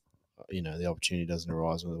 we just, you know, the opportunity doesn't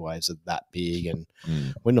arise when the waves are that big, and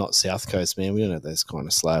Mm. we're not South Coast, man. We don't have those kind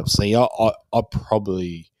of slabs. So yeah, I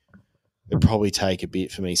probably it'd probably take a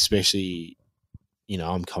bit for me, especially, you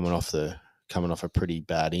know, I'm coming off the coming off a pretty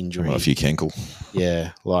bad injury. Well, if you cankle.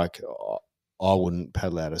 Yeah, like I wouldn't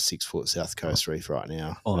paddle out a 6 foot South Coast reef right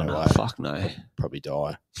now. Oh, no, way. fuck no. Probably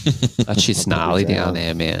die. That shit's gnarly down. down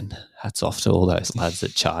there, man. Hats off to all those lads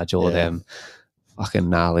that charge all of Yeah. them fucking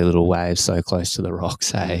gnarly little waves so close to the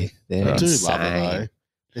rocks, hey? They're I do insane. love it though.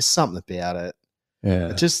 There's something about it.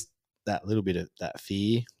 Yeah. Just that little bit of that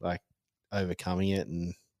fear, like overcoming it,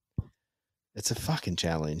 and it's a fucking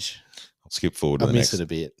challenge. I'll skip forward to I the miss next. it a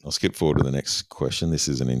bit. I'll skip forward to the next question. This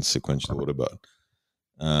isn't in sequential order, but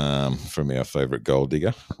from our favourite gold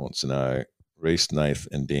digger wants to know Reese, Nath,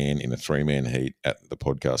 and Dan in a 3-man heat at the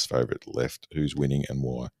podcast favourite left. Who's winning and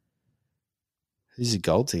why? Who's your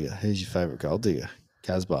gold digger? Who's your favourite gold digger?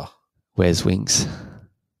 Casbah. Where's Wings?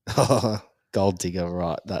 Gold digger,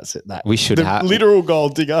 right? That's it. That We should the have literal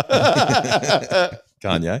gold digger.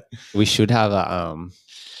 Kanye? we should have a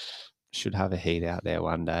heat out there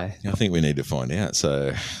one day. I think we need to find out. So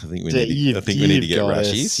I think we Dan, need to, we need to get got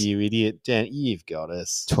rushies. us, you idiot. Dan, you've got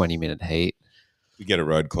us. 20-minute heat. We get a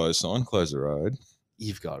road close sign, close the road,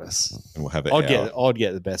 You've got us. and we'll have it. I'd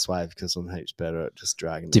get the best wave because I'm heaps better at just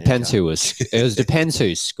dragging. the Depends anchor. who was depends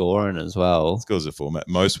who's scoring as well. Scores the format.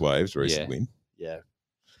 Most waves, Reese Yeah. win. Yeah,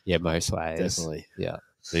 Yeah, most ways. definitely. Yeah.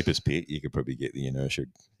 Deepest pit, you could probably get the inertia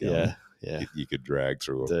going. Yeah, yeah. You could drag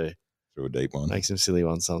through Do a deep one. make some silly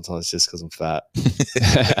ones sometimes just because I'm fat.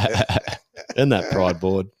 And that pride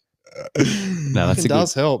board. No, that's It a good,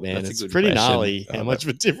 does help, man. that's a It's good pretty question. gnarly how Oh, much of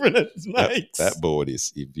a difference it makes. That board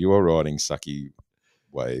is, if you are riding sucky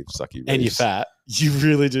wave, sucky and you're reefs, fat, you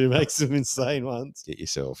really do make some insane ones. get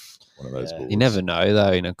yourself one of those Yeah. boards. you never know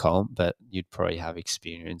though in a comp, but you'd probably have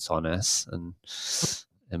experience on us and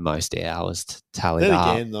most hours to tally Then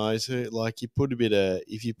up. again, though, too, like you put a bit of,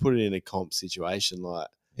 if you put it in a comp situation, like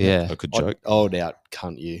Yeah. I could I'd, joke. I would out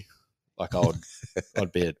cunt you. Like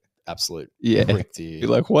I'd be an absolute Yeah. prick to you. You're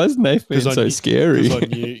like, why is Nath being 'Cause I so knew- scary?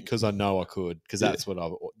 Because I know I could. Because that's what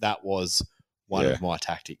that was one Yeah. of my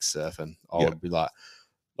tactics surfing. I Yeah. would be like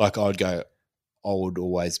I'd go. I would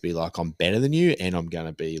always be like, I'm better than you, and I'm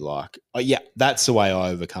gonna be like, oh, yeah, that's the way I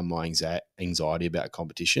overcome my anxiety about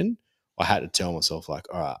competition. I had to tell myself like,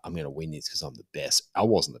 all right, I'm gonna win this because I'm the best. I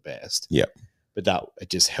wasn't the best. Yep. But it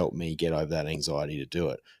just helped me get over that anxiety to do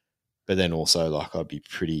it. But then also like I'd be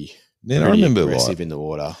pretty Then I remember aggressive like in the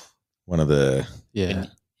water. one of the yeah.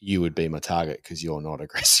 And you would be my target because you're not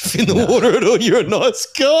aggressive in the water at all. You're a nice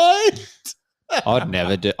guy. I'd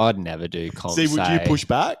never do comp. See, would you push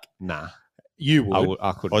back? Nah. You would.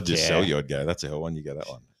 I couldn't I'd just care. sell you. I'd go, that's a hell one. You go that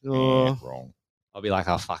one. Oh. Wrong. I'll be like,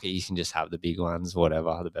 oh fuck it, you can just have the big ones,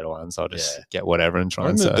 whatever, the better ones. I'll just Yeah. get whatever and I try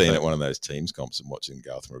and remember surf being it. at one of those teams comps and watching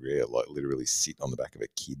Garth McGregor like literally sit on the back of a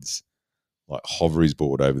kid's, like hover his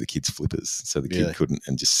board over the kid's flippers so the kid Really? couldn't,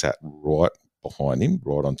 and just sat right behind him,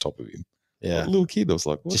 right on top of him. Yeah. Like a little kid. I was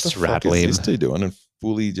like, what Just the fuck rattle is him. this dude doing? And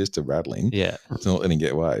fully just to rattle him. Yeah. It's not letting him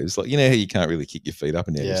get waves. Like, you know how you can't really kick your feet up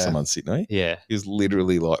and down if Yeah. someone's sitting there? Yeah. He was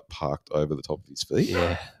literally like parked over the top of his feet. Yeah.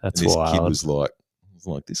 And That's this kid wild. was like,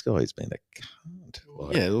 this guy's been a cunt.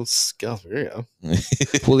 Like, Yeah, little scuff. Yeah.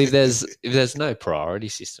 Well, if there's no priority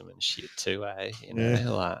system and shit too, you know, Yeah.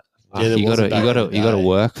 like Yeah, there you wasn't back in the you gotta day.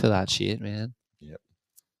 work for that shit, man. It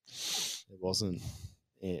wasn't.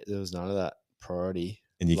 Yeah, there was none of that priority.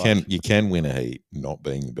 And you Like- can win a heat not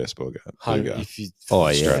being the best bugger. If you Oh,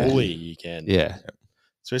 yeah. fully, you can. Yeah.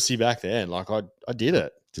 Especially back then. Like I did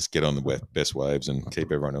it. Just get on the best waves and keep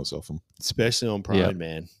everyone else off them. Especially on prone, Yeah.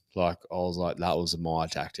 man. Like I was like, that was my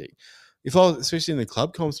tactic. If I was, especially in the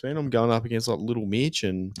club comps, man, I'm going up against like little Mitch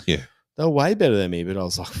and Yeah. they're way better than me. But I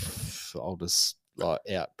was like, I'll just like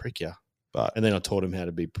out prick you. But And then I taught him how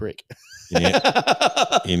to be prick.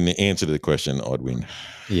 Yeah. in answer to the question, I'd win.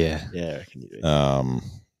 Yeah. Yeah, I reckon you do.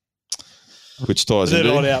 Which ties then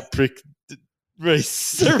I'd into out prick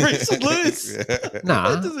Reese. Reese would lose.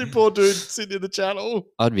 Nah. This is poor dude sitting in the channel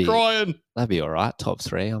I'd be crying. that'd be all right. Top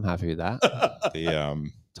 3. I'm happy with that. the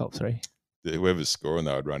Top 3. whoever's scoring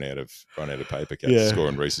though, I'd run out of paper cuts Yeah.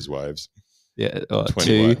 scoring Reese's waves. Yeah.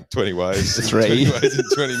 20, 2, 20 waves. 3, 20 waves in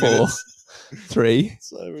 20 4, minutes. 3,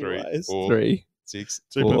 So many 3, ways. 4, 3, 6.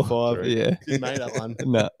 3.5. 3. Yeah. Didn't make that one.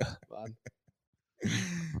 No. Fun.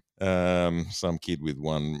 Some kid with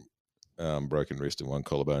one broken wrist and one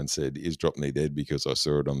collarbone said, "Is Drop Knee dead because I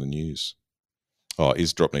saw it on the news?" Oh,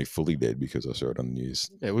 is Drop Knee fully dead because I saw it on the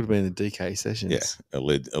news? Yeah, it would have been the DK sessions. Yeah,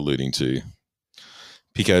 alluding to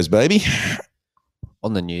Pico's baby.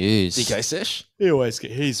 On the news. Sesh.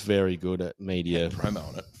 He's very good at media. Promo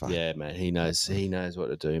on it. Fuck. Yeah, man. He knows what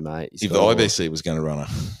to do, mate. He's If the got all- IBC was going to run a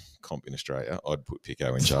comp in Australia, I'd put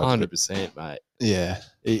Pico in charge. of it. 100%, mate. Yeah.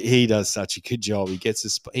 He does such a good job. He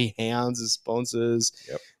gets he hounds his sponsors.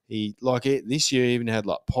 Yep. He like it this year. He even had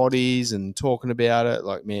like Poddies and talking about it.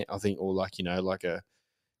 Like man, I think or like like he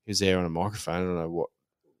was there on a microphone. I don't know what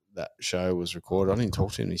that show was recorded. I didn't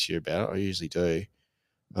talk to him this year about it. I usually do.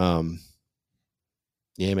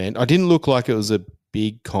 Yeah, man. I didn't look like it was a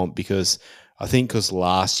big comp because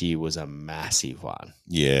last year was a massive one.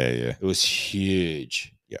 Yeah. It was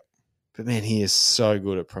huge. Yep. But man, he is so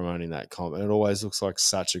good at promoting that comp, and it always looks like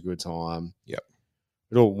such a good time. Yep.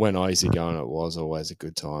 When I used to go, and it was always a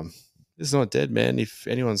good time. It's not dead, man. If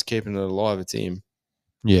anyone's keeping it alive, it's him.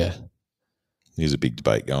 Yeah. There's a big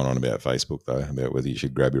debate going on about Facebook though, about whether you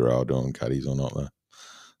should grab your rail doing cutties or not. Though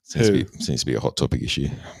seems to be a hot topic issue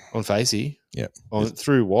On Facey. Yeah.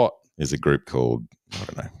 Through what? There's a group called I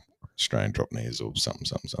don't know, Australian Drop Knees or something.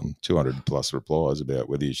 200 plus replies about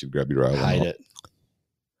whether you should grab your rail. Hate or not. it.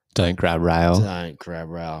 Don't grab rail Don't grab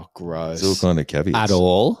rail. Gross. There's all kind of caveats at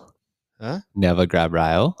all. Huh? Never grab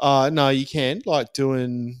rail. No, you can like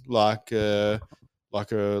doing like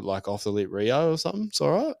off the lip Rio or something. It's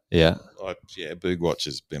all right. Yeah. Yeah, Boog Watch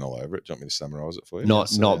has been all over it. Do you want me to summarise it for you?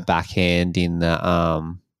 Not backhand in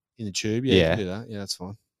the in the tube. Yeah, Yeah. you can do that. Yeah, that's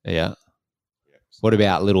fine. Yeah. What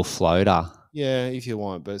about little floater? Yeah, if you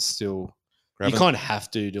want, but still, Grab you it. kind of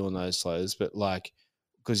have to doing those flows. But like,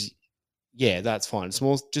 because that's fine.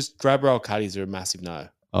 Small, just grab rail cutties are a massive no.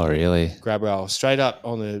 Oh, really? Grab rail straight up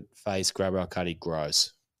on the face. Grab rail cutty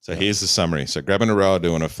gross. So here's the summary. So grabbing a rail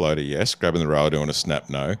doing a floater, yes. Grabbing the rail doing a snap,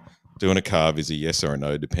 no. Doing a carve is a yes or a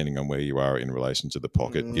no, depending on where you are in relation to the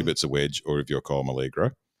pocket, if it's a wedge or if you're Kyle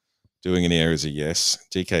Maligro. Doing an air is a yes.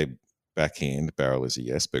 DK backhand barrel is a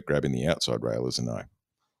yes, but grabbing the outside rail is a no.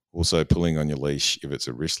 Also, pulling on your leash, if it's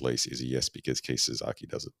a wrist leash, is a yes because Keith Sasaki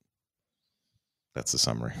does it. That's the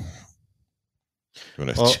summary. You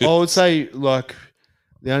wanna I would say like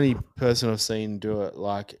the only person I've seen do it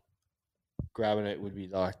like grabbing it would be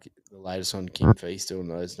like the latest on King Feast doing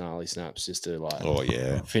those gnarly snaps just to like Oh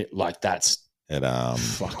yeah. like that's At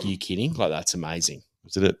fuck you kidding? Like that's amazing.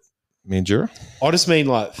 was it at Mandura? I just mean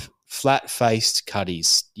like flat faced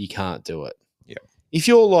cutties, you can't do it. Yeah. If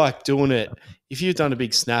you're like doing it, if you've done a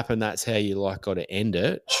big snap and that's how you like got to end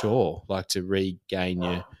it, sure, like to regain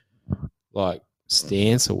your like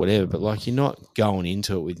stance or whatever, but like you're not going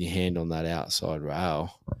into it with your hand on that outside rail.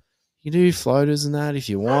 You do floaters and that if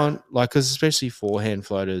you want, like because especially forehand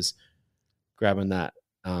floaters, grabbing that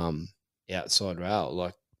outside rail,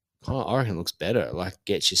 like I reckon it looks better. Like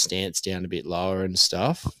gets your stance down a bit lower and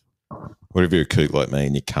stuff. What if you're a kook like me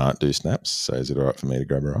and you can't do snaps? So is it all right for me to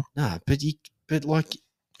grab a roll? Nah, but like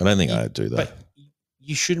I don't think I'd do that. But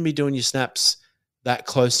you shouldn't be doing your snaps that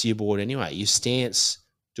close to your board anyway. Your stance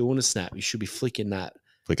doing a snap, you should be flicking that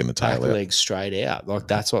Flicking the back tail out. leg straight out. Like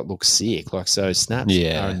that's what looks sick. Like so snaps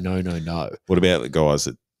Yeah. are a no. What about the guys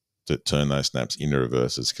that turn those snaps into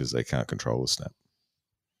reverses because they can't control the snap?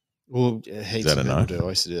 Well, heaps that of a people no? do. I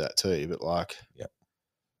used to do that too, but like, Yep.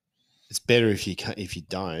 it's better if you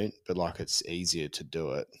don't. But like, it's easier to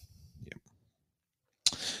do it.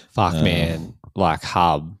 Fuck, Um, man. Like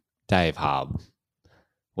Dave Hub.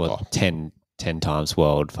 Well, 10 times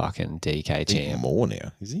world fucking DK I think champ. more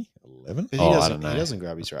now. Is he 11? But I don't know. He doesn't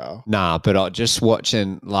grab his rail. Nah, but just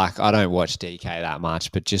watching, like, I don't watch DK that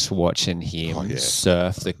much, but just watching him Oh, yeah.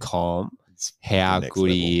 surf the comp, how next good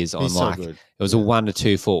he level. is on He's so like, good. it was a 1 to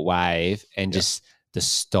 2 foot wave and Yeah. just the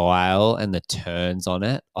style and the turns on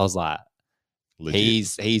it. I was like,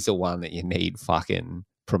 Legit. he's the one that you need fucking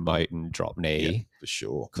promote and drop Yeah, knee for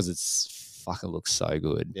sure. because it's fucking looks so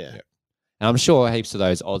good. Yeah. And I'm sure heaps of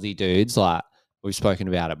those Aussie dudes, like we've spoken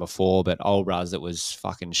about it before, but old Raz that was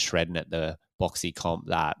fucking shredding at the boxy comp,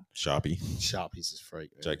 that Sharpie. Sharpie's a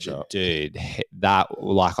freak. man. Jake Sharp. dude, that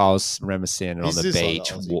like I was remember seeing it on He's the just like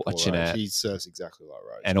beach Aussie watching Paul Roach. it, He surfs exactly like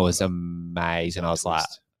Roach. and it was amazing. I was like,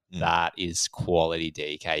 Mm. that is quality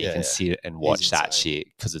DK. You Yeah, can yeah. sit and watch that insane. shit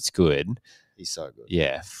because it's good. he's so good.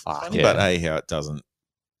 Yeah, fuck Funny yeah. about how it doesn't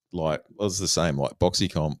like it was the same like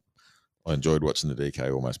boxy comp. I enjoyed watching the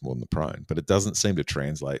DK almost more than the prone, but it doesn't seem to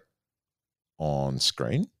translate on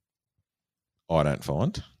screen. I don't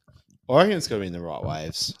find. I reckon it's got to be in the right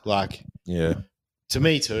waves. Like Yeah. to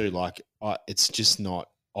me too. Like it's just not.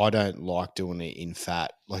 I don't like doing it in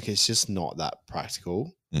fat. Like it's just not that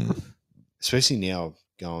practical. Mm. Especially now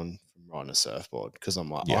going from riding a surfboard because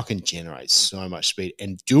I'm like Yeah. I can generate so much speed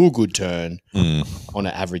and do a good turn Mm. on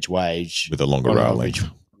an average wave With a longer on an rail average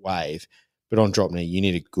length. wave. But on drop knee, you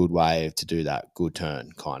need a good wave to do that good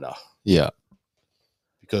turn, kind of. Yeah.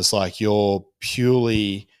 Because like you're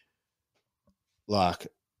purely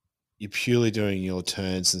doing your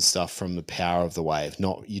turns and stuff from the power of the wave. You're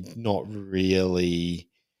not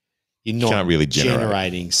Can't really generate.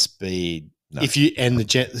 generating speed No. If you and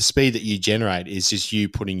the speed that you generate is just you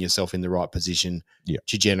putting yourself in the right position Yeah.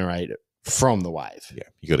 to generate it from the wave. Yeah,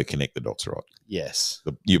 you got to connect the dots right. Yes.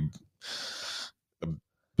 A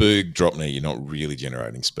boog drop knee, you're not really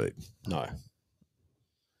generating speed. No.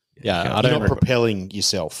 Yeah, you can't- I don't You're not propelling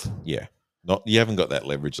yourself. Yeah, you haven't got that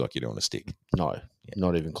leverage like you do on a stick. No.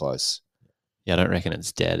 Not even close. Yeah, I don't reckon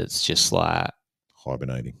it's dead. It's just like,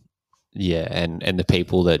 Hibernating. yeah, and the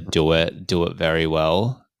people that do it very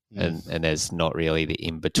well, Mm. and there's not really the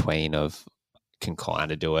in between of can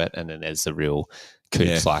kind of do it, and then there's the real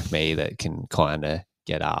kooks like me that can kind of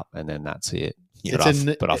get up, and then that's it. Yeah.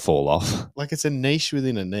 But I fall off. Like it's a niche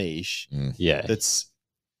within a niche. Yeah,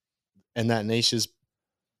 And that niche is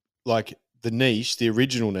like the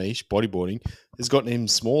original niche, bodyboarding, has gotten even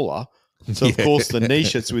smaller. So of Yeah. course the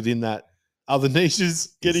niche that's within that other niche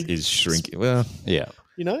is getting is shrinking. Well, yeah.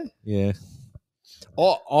 you know? yeah.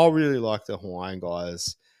 I really like the Hawaiian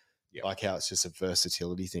guys, Yep. like how it's just a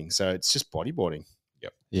versatility thing. So it's just bodyboarding.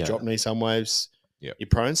 Yep. You Yeah. drop knee some waves, Yep. you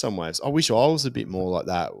prone some waves. I wish I was a bit more like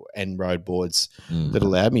that and rode boards Mm. that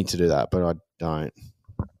allowed me to do that, but I don't.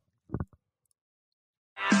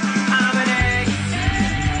 I'm an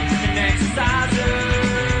an exerciser.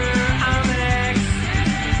 I'm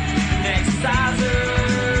an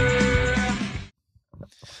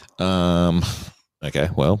exerciser. Okay,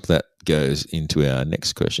 well, that goes into our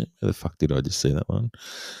next question. Where the fuck did I just see that one?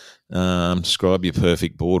 Describe your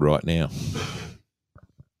perfect board right now.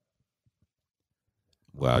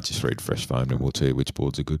 Well, I'll just read fresh foam and we'll tell you which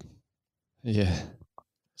boards are good, Yeah.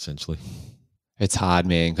 essentially. It's hard,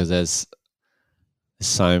 man, because there's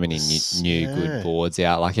so many new Yeah. good boards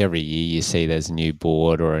out. Like every year you see there's a new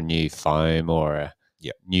board or a new foam or a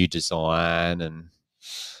new design. And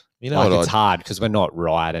You know like what it's hard because we're not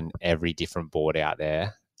riding every different board out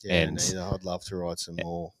there. Yeah, And- neither. I'd love to ride some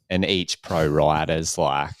more. And each pro rider's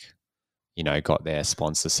like, got their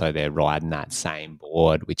sponsor. So they're riding that same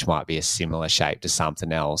board, which might be a similar shape to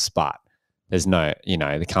something else. But there's no,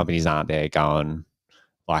 the companies aren't there going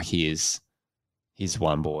like, here's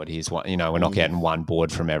one board. Here's one, we're not getting one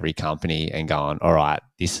board from every company and going, all right,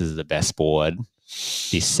 this is the best board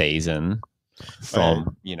this season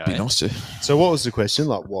from, Be nice to So what was the question?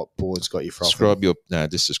 Like what boards got you frothing?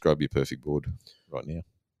 just describe your perfect board right now.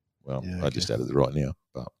 Well, Yeah, I just added the right now,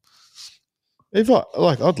 but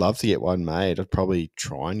I'd love to get one made. I'd probably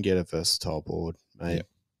try and get a versatile board made.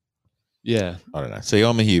 Yeah. I don't know. See,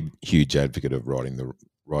 I'm a huge advocate of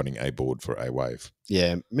riding a board for a wave.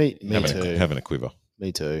 Yeah, me too. Having a quiver.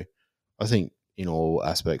 Me too. I think in all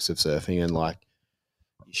aspects of surfing, and like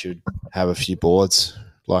you should have a few boards,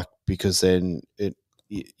 like because then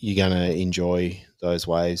you're gonna enjoy those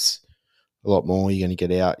waves a lot more. You're gonna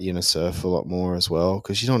get out. You're gonna surf a lot more as well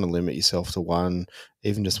because you don't want to limit yourself to one,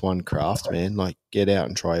 even just one craft, man. Like get out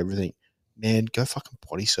and try everything, man. Go fucking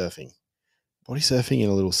body surfing. Body surfing in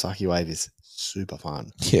a little sucky wave is super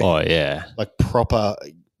fun. Yeah. Oh, yeah. Like proper.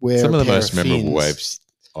 Wear Some a of the pair most memorable fins waves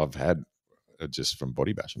I've had are just from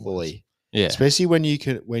body bashing. fully. Yeah. Especially when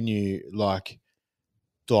you like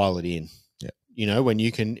dial it in. Yeah. When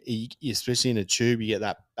you can, especially in a tube, you get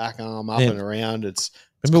that back arm up Yeah. and around. It's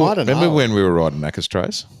Remember when we were riding Macca's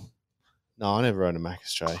trays? No, I never rode a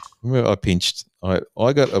Macca's tray. Remember I pinched. I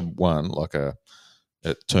got a one like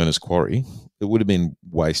at Turner's Quarry. It would have been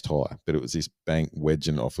waist high, but it was this bank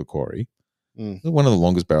wedging off the quarry. Mm. One of the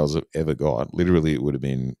longest barrels I've ever got. Literally, it would have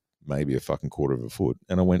been maybe a fucking quarter of a foot,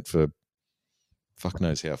 and I went for fuck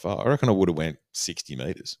knows how far. I reckon I would have went 60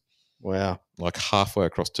 meters, Wow. like halfway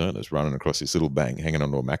across Turner's, running across this little bank, hanging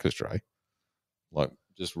onto a Macca's tray, like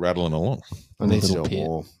just rattling along. I need to do Little it pit.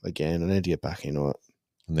 more again. I need to get back into it.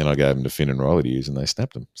 And then I gave them to Finn and Riley to use, and they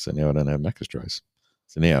snapped them. So now I don't have Macca's trays.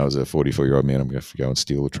 So now, as a 44-year-old man, I'm going to have to go and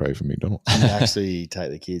steal a tray from McDonald's. I actually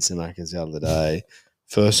take the kids to Macca's the other day.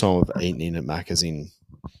 First time I've eaten in at Macca's in,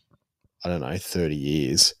 I don't know, 30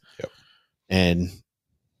 years. Yep. And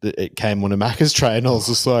it came on a Macca's tray, and I was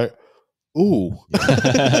just like, ooh. It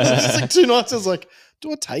was like 2 nights. I was like,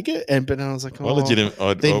 do I take it? But then I was like,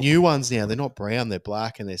 oh, they're new ones now. They're not brown. They're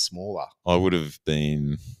black and they're smaller. I would have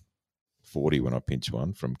been 40 when I pinched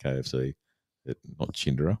one from KFC. Not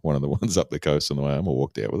Chindera, one of the ones up the coast on the way home. I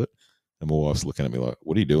walked out with it. And my wife's looking at me like,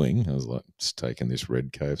 what are you doing? I was like, just taking this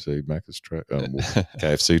red KFC Macca's tray,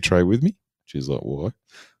 KFC tray with me. She's like, why?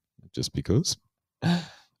 Just because. Mate,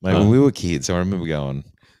 when we were kids, I remember going,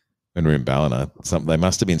 when we were in Ballina, they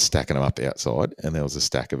must have been stacking them up outside, and there was a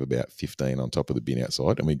stack of about 15 on top of the bin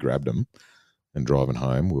outside, and we grabbed them and driving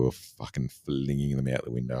home, we were fucking flinging them out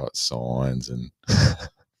the window at signs and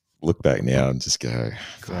look back now and just go,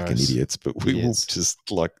 fucking Gross. idiots. But we will Idiots.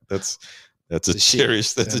 just like, that's That's a The shit.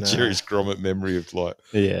 cherished. That's a And, cherished Grommet memory of like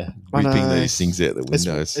Yeah. I ripping know. these things out the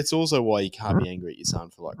windows. It's also why you can't be angry at your son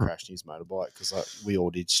for like crashing his motorbike because like we all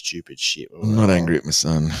did stupid shit. when we I'm were not young. angry at my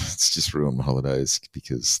son. It's just ruined my holidays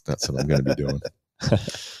because that's what I'm going to be doing.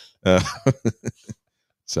 Uh,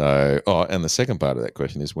 and the second part of that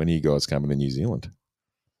question is when are you guys coming to New Zealand?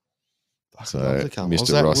 Fuck, So, I'd love to come.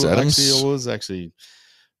 Mr. Ross Adams.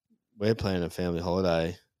 We're planning a family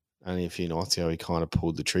holiday. Only a few nights ago, we kind of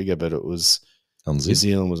pulled the trigger, but it was New Unzip.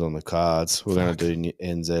 Zealand was on the cards. We're going Fuck. to do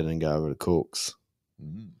NZ and go over to Cook's.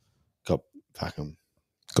 Mm. Got fucking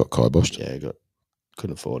Got kiboshed.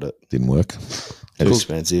 couldn't afford it. Didn't work. Too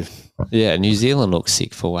expensive. Yeah, New Zealand looks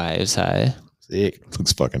sick for waves, hey? Sick.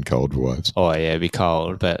 Looks fucking cold for waves. Oh, yeah, it'd be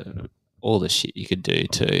cold, but all the shit you could do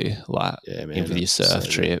too, like Yeah, man. with your it's surf so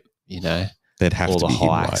trip, you know, There'd have all to the be hidden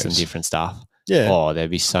hikes and waves. different stuff. Yeah. Oh, there'd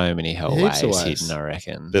be so many hell Heaps of waves waves. hidden, I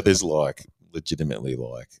reckon. But there's like legitimately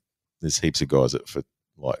like there's heaps of guys that for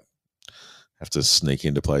like have to sneak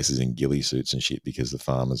into places in ghillie suits and shit because the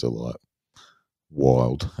farmers are like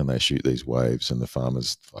wild and they shoot these waves and the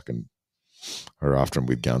farmers fucking are after them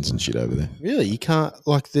with guns and shit over there. Really? You can't,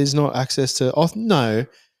 like, there's not access to, no.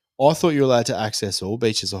 I thought you were allowed to access all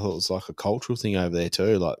beaches. I thought it was like a cultural thing over there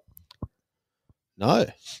too. Like, no.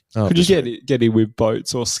 Oh, Could you just- get in with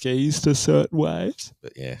boats or skis to certain waves?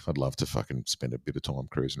 But yeah, I'd love to fucking spend a bit of time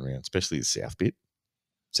cruising around, especially the south bit.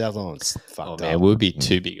 South Island's Oh fucked man, up. we'll be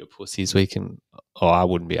too big of pussies. We can. Oh, I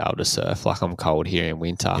wouldn't be able to surf. Like I'm cold here in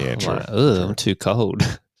winter. Yeah, I'm true, like, true. I'm too cold.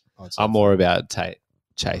 I'd say I'm more about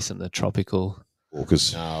chasing the tropical.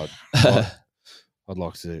 Because No, I'd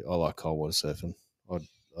like to. I like cold water surfing.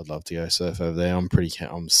 I'd love to go surf over there.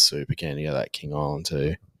 I'm super keen to go to that King Island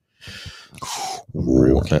too.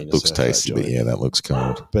 Real keen that to looks surf that tasty, but joint. yeah, that looks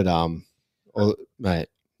cold. But mate,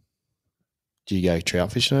 do you go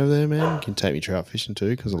trout fishing over there, man? You can take me trout fishing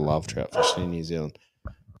too because I love trout fishing in New Zealand.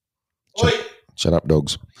 Shut up,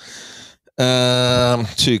 dogs.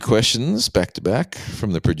 2 questions back to back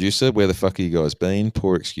from the producer. Where the fuck are you guys been?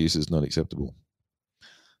 Poor excuses not acceptable.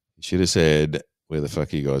 You should have said, where the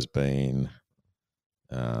fuck are you guys been?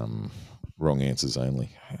 Wrong answers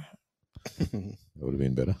only. That would have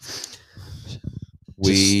been better.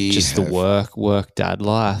 Just the work dad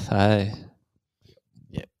life, hey.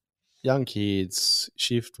 Young kids,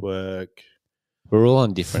 shift work, We're all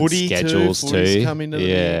on different footy schedules Footy's too. come into the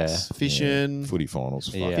mix. Fishing, footy finals.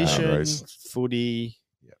 Yeah. Fucking fishing, race. footy,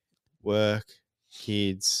 Yeah. work,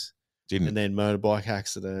 kids, Didn't and then motorbike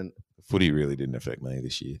accident. footy really didn't affect me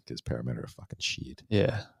this year because Parramatta are fucking shit.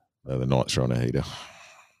 Yeah. The Knights are on a heater.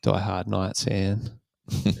 Die Hard Nights fan.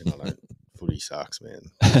 And I don't, footy sucks, man.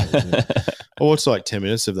 I watched like 10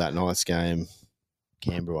 minutes of that Knights game,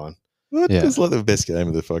 Canberra one. What? Yeah. It's like the best game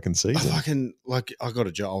of the fucking I season. fucking I got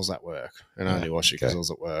a job. I was at work, and I Yeah, only watched it because okay. I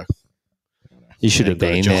was at work. You should have got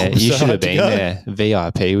a been job, there. You so should I have had to been go. there.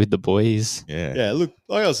 VIP with the boys. Yeah. Yeah, look,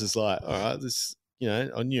 I was just like, all right, this,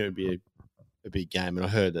 I knew it'd be a big game, and I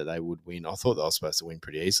heard that they would win. I thought they were supposed to win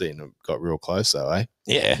pretty easily, and it got real close, though, eh?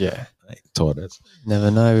 Yeah. Yeah. Tight as.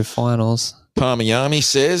 Never know with finals. Parmayami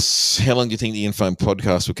says, how long do you think the Informed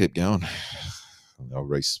podcast will keep going? Oh,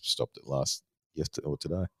 Reese stopped it yesterday or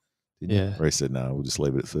today. Didn't you? Yeah. Reese said, no, we'll just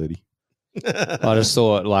leave it at 30. I just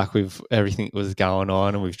thought like with everything that was going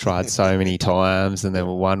on and we've tried so many times and then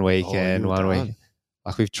one weekend, you were 1 week. done.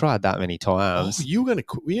 Like we've tried that many Oh, times. you were going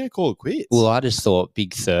to call it quits. Well, I just thought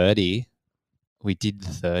big 30. We did the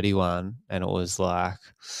 31 and it was like,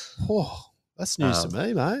 oh, that's news to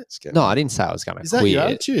me, mate. no, I didn't say I was going to Is that your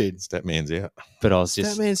quit, attitude? That man's out. but I was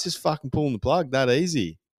just, That man's just fucking pulling the plug that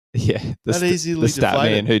easy. yeah, That easily the stat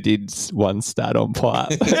deflated. man who did one stat on pipe.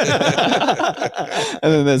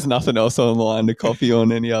 And then there's nothing else online to copy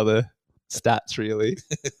on any other stats really.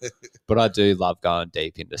 But I do love going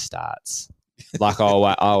deep into stats. Like I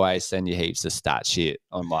always send you heaps of stat shit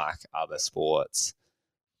on like other sports.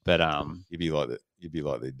 But You'd be like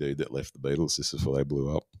the dude that left the Beatles just before they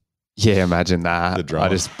blew up. yeah, imagine The that. drama. I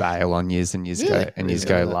just bail on yous and yous Yeah, go and yous yeah,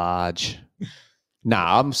 go that. large.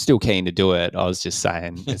 Nah, I'm still keen to do it. I was just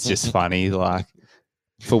saying it's just funny. Like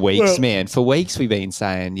for weeks, Well- man. For weeks we've been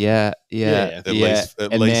saying, yeah. At least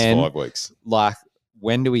And 5 weeks. Like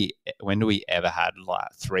when do we ever had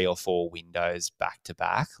like 3 or 4 windows back to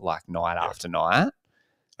back, like night after night?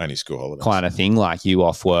 Only school holidays. Kind of thing, like you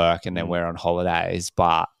off work and then Mm. we're on holidays.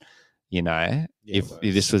 But, Yeah, if well,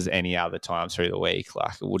 this was any other time through the week,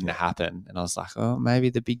 like it wouldn't have happened. And I was like, oh, maybe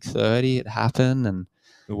the big 30, it happened. And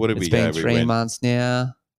What did it's we been go? 3 months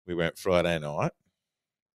now. We went Friday night.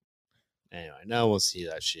 Anyway, no one wants to hear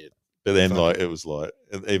that shit. But then, Fuck like, it. it was like,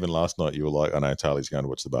 even last night, you were like, I know Charlie's going to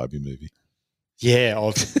watch the Barbie movie.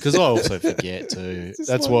 Yeah, because I also forget too. Just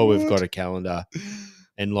That's like, why we've what? got a calendar.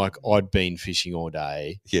 And like I'd been fishing all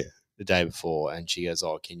day. Yeah. The day before, and she goes,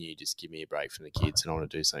 "Oh, can you just give me a break from the kids? And I want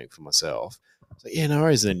to do something for myself." I was like, "Yeah, no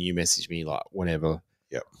worries." And then you message me like, "Whenever."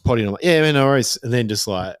 Yep. Poddy, and I'm like, "Yeah, man, no worries." And then just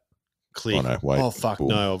like, click. Oh, no, wait. Fuck, Boom.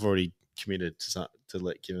 no, I've already committed to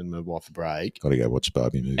giving my wife a break. Got to go watch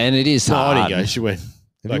Barbie movie. And it is No, I hard. didn't go. She went.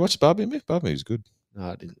 Have you watched Barbie movie? Barbie movie's good. No,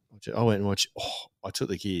 I didn't watch it. I went and watched. I took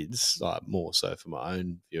the kids, like more so for my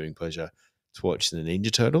own viewing pleasure, to watch the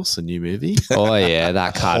Ninja Turtles, the new movie. Oh, yeah,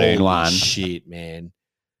 that cartoon Holy one. shit, man.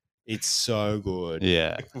 It's so good.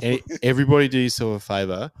 Yeah. Everybody do yourself a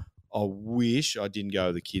favor. I wish I didn't go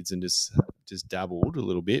with the kids and just dabbled a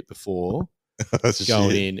little bit before That's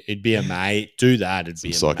going shit. in. It'd be amazing. Do that. It'd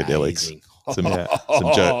be Some psychedelics.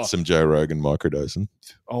 amazing. Some Joe Rogan microdosing.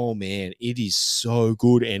 Oh man, it is so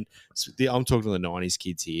good. And I'm talking to the 90s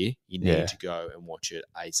kids here. You need Yeah. to go and watch it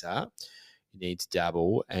ASAP. You need to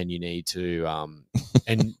dabble, and you need to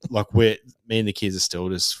and like me and the kids are still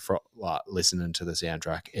just like listening to the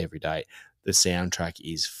soundtrack every day. The soundtrack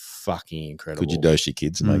is fucking incredible. Could you dose your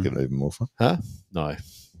kids and make it even more fun? No.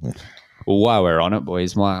 Well, while we're on it,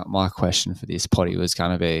 boys, my question for this potty was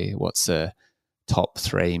going to be, what's the top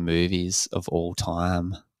 3 movies of all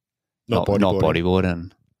time? Not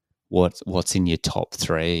bodyboarding. What's in your top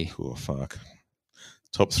 3? Oh, fuck.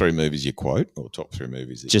 Top 3 movies you quote, or top 3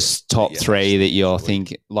 movies? Just top 3 that you're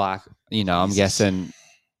thinking. thinking, like, you know, I'm Jesus. guessing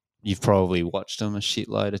you've probably watched them a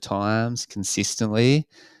shitload of times consistently,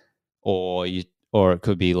 or it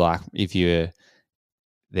could be like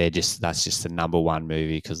that's just the number one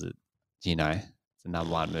movie because you know it's the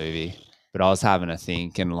number one movie. But I was having a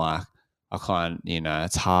think, and like I can't, you know,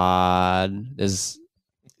 it's hard.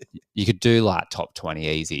 You could do like top 20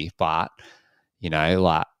 easy, but you know,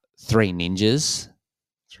 like Three Ninjas.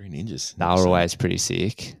 3 Ninjas. They were always pretty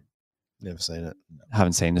sick. Never seen it.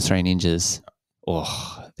 Haven't seen the Three Ninjas.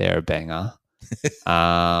 Oh, they're a banger.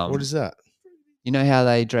 What is that? You know how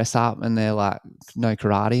they dress up and they're like no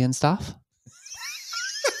karate and stuff?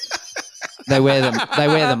 They wear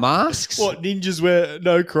the masks. What, ninjas wear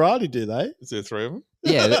no karate, do they? Is there 3 of them?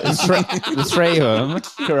 Yeah, the three of them.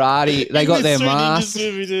 Karate. They got their masks.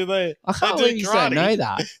 Movie, do they? I can't They do believe you don't karate. know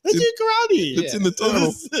that. They do karate. It's in the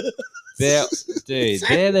title.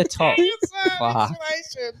 They're the top. Fuck.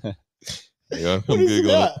 Hang on, What I'm is Googling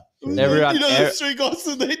that? it. Everyone- you know, there's 3 guys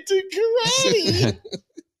and they do karate.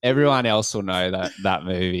 Everyone else will know that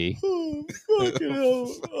movie. Oh, fucking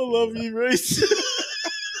hell. I love you, Reese.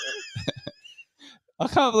 I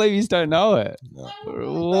can't believe you don't know it. No.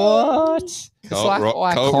 What? It's Colt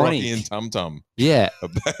like Colt Rocky iconic. and Tum Tum. Yeah.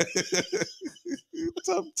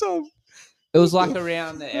 Tum Tum. It was like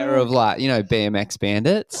around the era of like, you know, BMX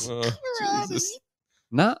bandits. Oh, Jesus.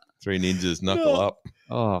 Nah. 3 Ninjas, knuckle up.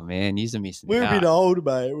 Oh man, you're missing We're out. a bit old,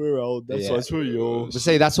 mate. We're old. That's Yeah. why it's really yours. But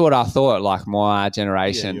see, that's what I thought, like my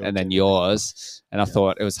generation your and then generation. yours. And I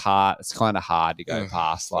thought it was hard. It's kind of hard to go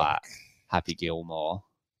past fuck. like Happy Gilmore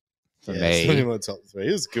for It's only me. my top 3.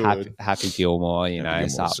 It was good. Happy Gilmore, you know, Happy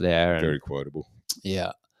it's up Gilmore's there. And, Very quotable.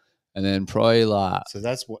 yeah. And then probably like So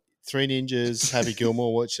that's what 3 Ninjas, Happy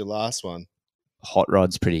Gilmore. What's your last one? Hot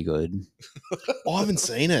Rod's pretty good. I haven't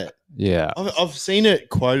seen it. Yeah. I've seen it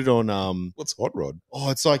quoted on What's Hot Rod? Oh,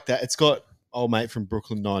 it's like that. It's got old mate from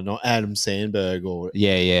Brooklyn Nine-Nine, Adam Sandberg, or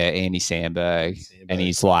Yeah, Andy Sandberg. Sandberg. And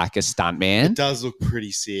he's like a It stuntman. does look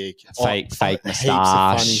pretty sick. Fake Heaps of funny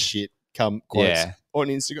moustache. shit quotes Yeah. on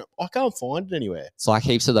Instagram. I can't find it anywhere. It's like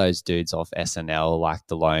heaps of those dudes off SNL, like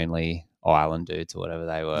the Lonely Island dudes or whatever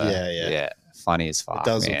they were. Yeah. Funny as fuck. It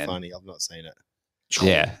does man. look funny. I've not seen it.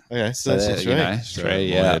 Yeah. Okay, so that's there, the you know, three. Straight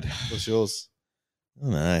three, yeah. word. What's yours? Oh,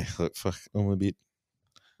 no, look, fuck, I'm a bit.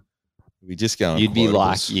 We just going. You'd be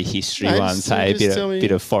like quotables. your history No, one, just- say a just tell me-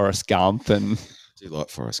 bit of Forrest Gump and I do like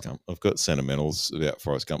Forrest Gump. I've got sentimentals about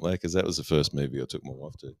Forrest Gump there because that was the first movie I took my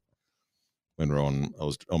wife to. When I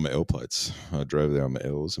was on my L plates. I drove there on my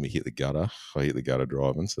L's and we hit the gutter. I hit the gutter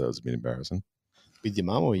driving, so that was a bit embarrassing. With your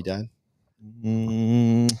mum or your dad?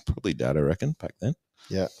 Probably Dad, I reckon, back then.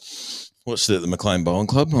 Yeah. Watched it at the McLean Bowling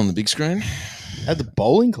Club on the big screen. At the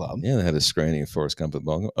bowling club? Yeah, they had a screening of Forrest Gump at the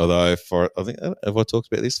Bowling Club. Although, I think, have I talked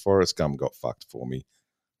about this? Forrest Gump got fucked for me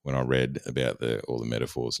when I read about all the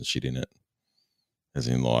metaphors and shit in it. As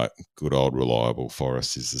in, like, good old reliable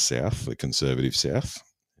Forrest is the South, the conservative South.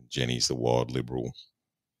 Jenny's the wild liberal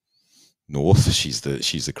North. She's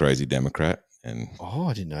the crazy Democrat, and Oh,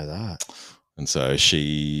 I didn't know that. so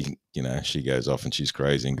she goes off and she's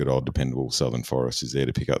crazy, and good old dependable Southern Forrest is there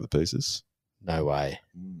to pick up the pieces. No way.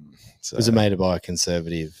 So, Was it made by a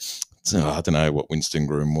conservative? so I don't know what Winston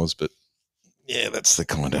Groom was, but yeah, that's the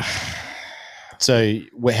kind of So,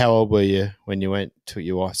 how old were you when you took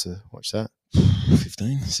your wife to watch that?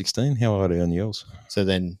 15, 16. How old are you on yours? So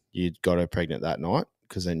then you got her pregnant that night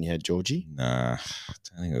because then you had Georgie. Nah,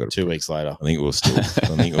 I think I got 2 weeks later. I think it was still. I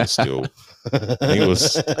think it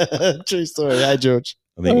was. True story. Hey, George.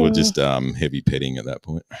 I think we were just heavy petting at that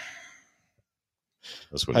point.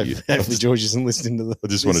 That's what Hopefully George isn't listening to the. I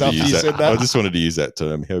just wanted to use that. I just wanted to use that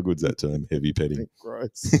term. How good's that term? Heavy petting.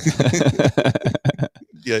 Gross.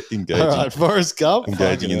 Yeah, engaging. All right, Forrest Gump.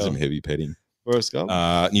 Engaging in some heavy petting. Forrest Gump.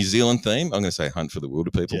 New Zealand theme. I'm going to say Hunt for the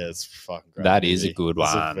Wilder People. Yeah, it's fucking great. That movie. is a good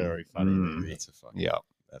It's one. a very funny movie. That's a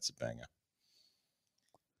That's a banger.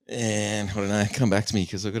 And I don't know. Come back to me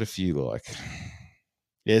because I've got a few like.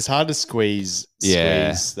 Yeah, it's hard to squeeze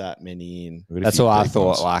that many in. That's what I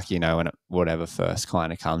thought, like, you know, when whatever first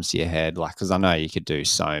kind of comes to your head, like, because I know you could do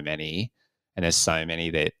so many, and there's so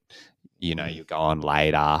many that, you know, you go on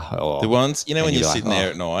later. Or The ones, you know, when you're like, sitting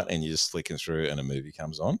there at night and you're just flicking through and a movie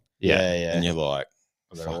comes on Yeah. and you're like,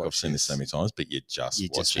 I gotta fuck, I've watch seen this so many times, but you just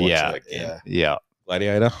watch watch it it, again. Yeah.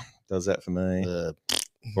 Gladiator does that for me. The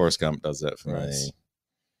Forrest Gump does that for Nice. me.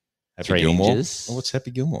 Happy 3 Gilmore. Ninjas. Oh, what's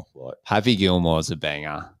Happy Gilmore like? Happy Gilmore's a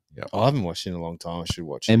banger. I haven't watched it in a long time. I should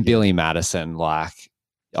watch it. And again. Billy Madison, like,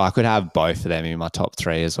 I could have both of them in my top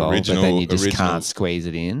 3 as well, but then you just can't squeeze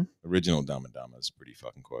it in. Original Dumb and Dumber is pretty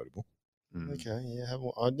fucking quotable. Mm. Okay, yeah.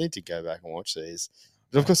 I need to go back and watch these.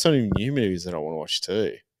 But I've got so many new movies that I want to watch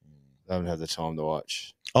too. I haven't had the time to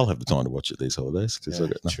watch. I'll have the time to watch it these holidays because I've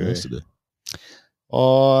got nothing else to do.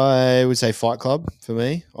 I would say Fight Club for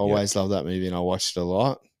me. I always loved that movie and I watched it a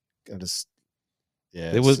lot. Remember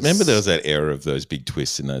there was that era of those big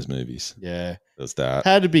twists in those movies. Yeah. There was that.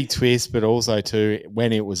 Had a big twist, but also too,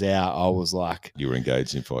 when it was out, I was like, You were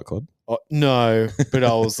engaged in Fight Club? no, but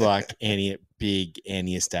I was like any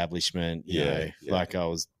establishment, you know, Yeah. like I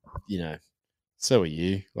was, you know, so are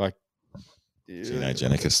you, like Teenage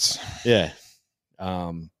anarchists. yeah.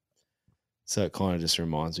 So it kind of just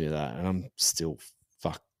reminds me of that, and I'm still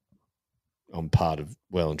I'm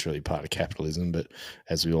well and truly part of capitalism, but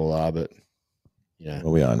as we all are, but you know,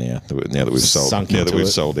 Well, we are now. Now that we've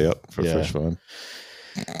sold out for a fresh phone.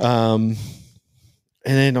 And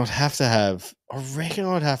then I reckon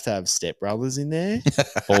I'd have to have Step Brothers in there.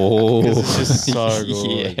 Oh, It's just so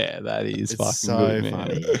good. Yeah, that is It's fucking so good, man.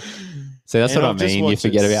 funny. So that's And what I I've just mean. You watched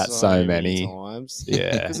forget it about so many. times.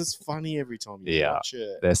 Yeah. Because it's funny every time you Yeah. watch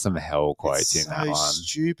it. There's some hell quotes It's in that so one.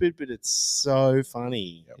 stupid, but it's so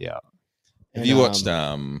funny. Yeah. Have you watched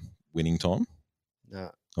Winning Time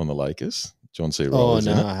No. on the Lakers? John C. Oh, Reilly's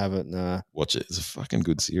in no, it. I haven't. No. Watch it. It's a fucking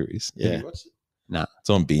good series. Have Yeah. you watched it? Nah. It's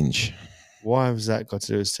on binge Why has that got to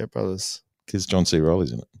do with Step Brothers? because John C.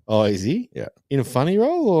 Reilly's in it. Oh, is he? Yeah. In a funny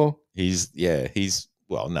role or? You'd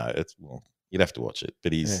have to watch it,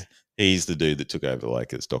 but he's the dude that took over the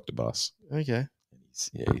Lakers, Dr. Buss. Okay.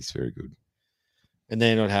 He's very good. And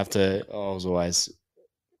then I'd have to. I always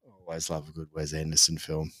love a good Wes Anderson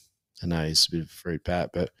film. I know he's a bit of a fruit bat,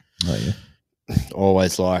 but Oh yeah. I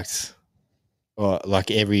always liked.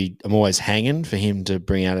 I'm always hanging for him to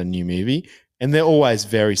bring out a new movie, and they're always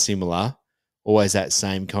very similar. Always that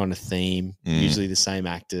same kind of theme. Usually the same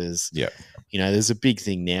actors. Yeah. You know, there's a big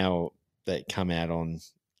thing now that come out on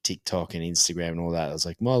TikTok and Instagram and all that. I was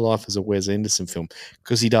like, my life is a Wes Anderson film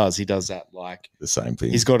because he does that like The same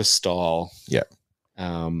thing. he's got a style. Yeah.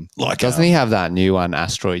 Doesn't he have that new one,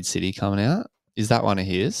 Asteroid City, coming out? Is that one of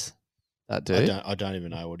his? That dude? I don't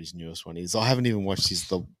even know what his newest one is. I haven't even watched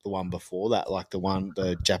the one before that, like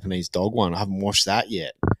the Japanese dog one. I haven't watched that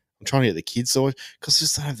yet. I'm trying to get the kids to watch because I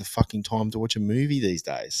just don't have the fucking time to watch a movie these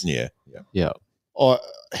days. Yeah. Yeah.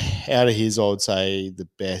 Out of his, I would say the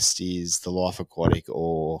best is The Life Aquatic,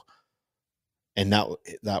 and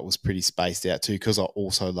that was pretty spaced out too because I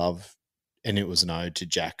also love, and it was an ode to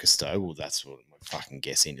Jacques Cousteau. Well, that's what I'm fucking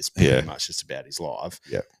guessing. It's pretty much just about his life.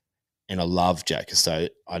 Yeah. And I love Jacques Cousteau.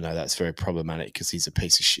 I know that's very problematic because he's a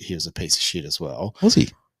piece of shit. He was a piece of shit as well. Was he?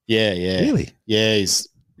 Yeah. Really? Yeah, he's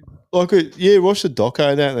like, watched the doco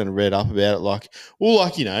and that, and then read up about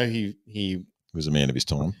it. You know, he was a man of his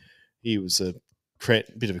time. He was a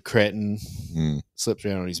bit of a cretin, Mm. slept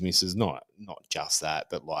around on his missus. Not just that,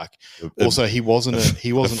 but like also he wasn't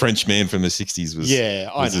a French man from the 60s was I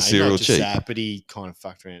know, a serial not just cheat. that, but he kind of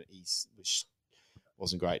fucked around. He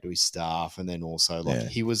wasn't great to his staff, and then also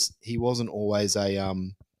he wasn't always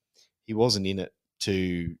he wasn't in it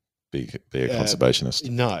to be a conservationist.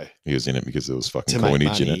 No, he was in it because there was fucking to make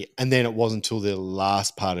coinage in money. it. And then it wasn't until the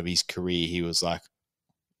last part of his career he was like,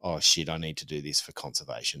 "Oh shit, I need to do this for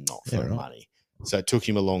conservation, not for money." So it took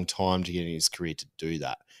him a long time to get in his career to do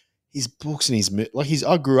that. His books and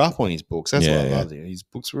I grew up on his books. That's why I loved him. His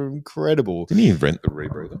books were incredible. Didn't he invent the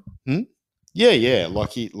rebreather? Yeah.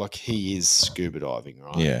 Like he is scuba diving,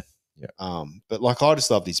 right? Yeah. But like I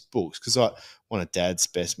just love these books because one of Dad's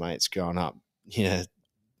best mates growing up,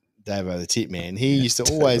 Davo the Tip Man, he used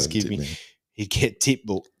to always give me. He'd get tip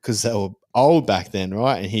book because they were old back then,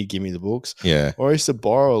 right? And he'd give me the books. Yeah. Or I used to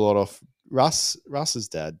borrow a lot off Russ's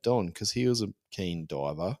dad, Don, because he was a keen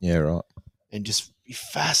diver. Yeah, right. And just be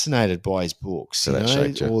fascinated by his books, So that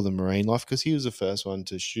shaped you. all the marine life, because he was the first one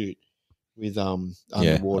to shoot with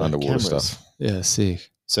underwater cameras. stuff. Yeah,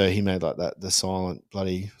 sick. So he made like that, the silent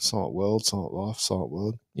world, silent life, silent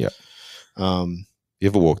world. Yeah. You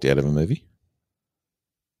ever walked out of a movie?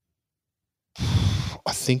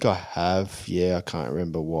 I think I have. Yeah, I can't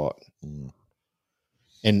remember what. Mm.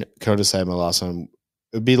 And can I just say my last one?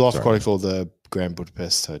 It would be Life Sorry. Aquatic for the Grand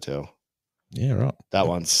Budapest Hotel. Yeah, right. That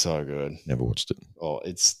one's so good. Never watched it. Oh,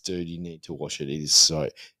 dude, you need to watch it. It's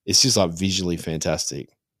just like visually fantastic.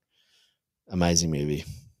 Amazing movie.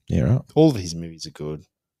 Yeah, right. All of his movies are good.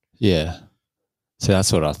 Yeah. So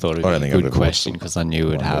that's what I thought I don't would be think a I've good ever watched question because I knew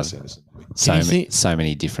it would have so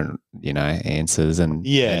many different, answers and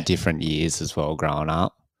different years as well growing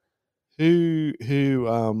up.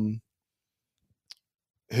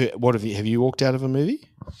 What have you walked out of a movie?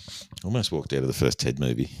 I almost walked out of the first Ted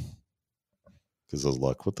movie because I was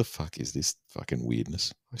like, what the fuck is this fucking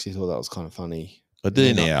weirdness? I actually thought that was kind of funny. I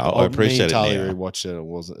do now. I appreciate it now. Me and Tali rewatched it.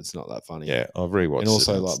 It's not that funny. Yeah, I've rewatched it. And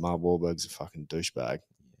also, like, Mark Wahlberg's a fucking douchebag.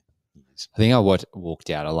 I think I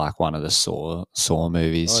walked out of like one of the Saw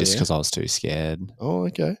movies just because I was too scared. Oh,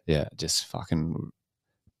 okay. Yeah, just fucking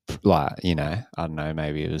like, I don't know,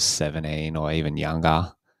 maybe it was 17 or even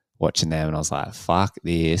younger watching them and I was like, fuck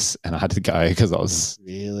this. And I had to go because I was,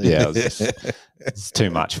 it's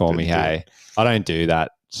too much for me, hey. I don't do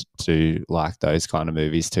that to like those kind of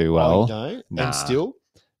movies too well. Oh, you don't? Nah. And still?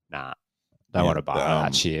 Nah. Don't want to buy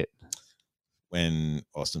that shit. When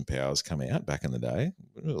Austin Powers come out back in the day,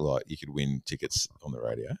 like you could win tickets on the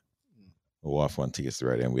radio. My wife won tickets to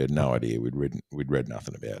the radio and we had no idea. We'd read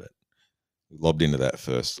nothing about it. We lobbed into that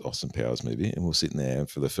first Austin Powers movie and we were sitting there and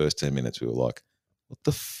for the first 10 minutes we were like, what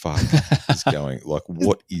the fuck is going? Like,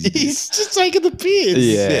 what is this? He's just taking the piss.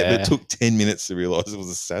 Yeah, but it took 10 minutes to realise it was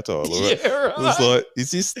a satire. Right? Yeah, right. It was like,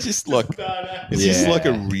 is this just like, this like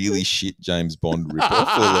a really shit James Bond ripoff?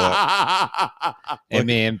 Or And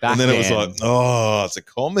man, back and then then, it was like, oh, it's a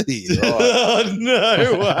comedy. Right? Oh,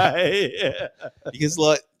 no way. Because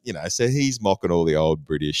so he's mocking all the old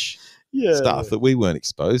British stuff that we weren't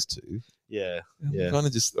exposed to. Yeah. I remember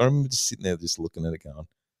just sitting there just looking at it going,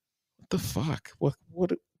 what the fuck?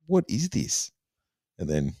 What is this? And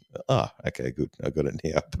then, okay, good. I got it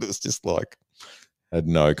now. But it was just like, had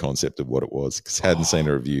no concept of what it was because hadn't seen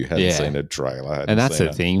a review, hadn't seen a trailer. And that's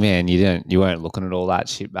the thing, man. You weren't looking at all that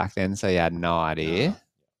shit back then, so you had no idea,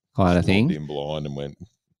 kind of thing. In blind and went,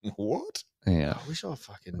 what? Yeah. I wish I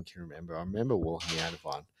fucking can remember. I remember walking out of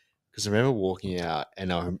one because I remember walking out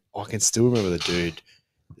and I can still remember the dude,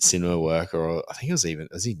 the cinema worker, or I think it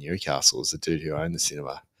was he Newcastle, was the dude who owned the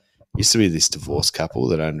cinema. Used to be this divorced couple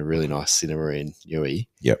that owned a really nice cinema in Newey.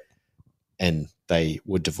 Yep. And they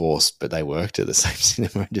were divorced, but they worked at the same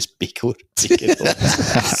cinema and just bickled tickets.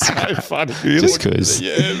 So funny. Really? Just because.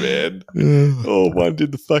 Yeah, man. Oh, one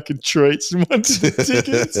did the fucking treats and one did the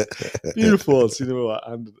tickets. Beautiful cinema,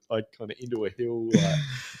 like kind of into a hill. Like,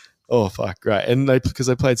 oh, fuck, great. And because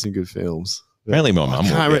they played some good films. Apparently my mum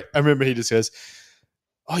I remember he just goes,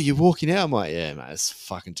 oh, you're walking out? I'm like, yeah, mate, it's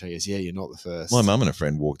fucking 2 years. Yeah, you're not the first. My mum and a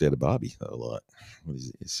friend walked out of Barbie. They were like, what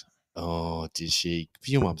is this? Oh, did she?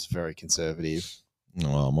 Your mum's very conservative.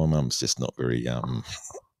 Well, my mum's just not very,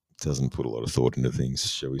 doesn't put a lot of thought into things,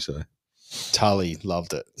 shall we say. Tali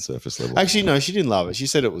loved it. Surface level. Actually, no, she didn't love it. She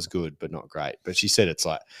said it was good, but not great. But she said it's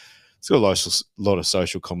got a lot of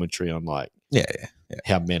social commentary on like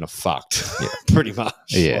how men are fucked, pretty much.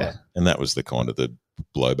 Yeah. Like, and that was the kind of the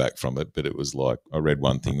blowback from it. But it was like, I read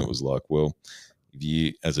one thing that was like, well, if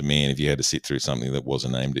you, as a man, if you had to sit through something that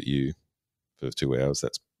wasn't aimed at you for 2 hours,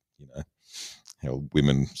 that's, how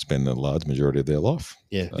women spend the large majority of their life.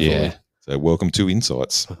 Yeah. So welcome to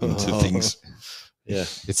insights into things. Yeah.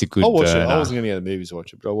 It's a good I'll watch it. burner. I wasn't going to go to the movies to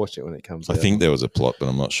watch it, but I'll watch it when it comes out. I think there was a plot, but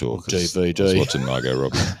I'm not sure. 'Cause DVD. I was watching Margot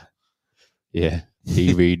Robbie. Yeah.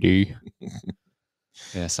 DVD.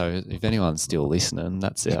 Yeah, so if anyone's still listening,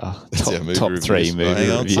 that's our That's our movie top reviews. three Well, movie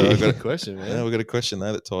hang on, so review. I've got a question, man. Yeah, we've got a question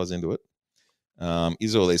there that ties into it.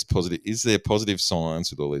 Is there positive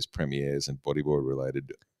signs with all these premieres and bodyboard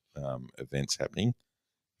related events happening?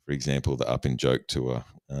 For example, the Up in Joke tour,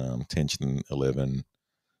 Tension 11,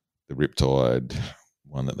 the Riptide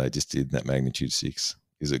one that they just did, that Magnitude 6.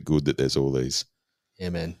 Is it good that there's all these Yeah,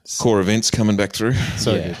 man. core events coming back through?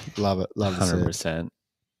 So Yeah. good. Love it. Love it. 100%.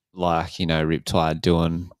 like, you know, Riptide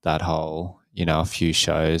doing that whole, you know, a few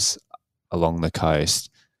shows along the coast.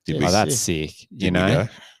 Did Oh, we? that's sick. You Did know, we go?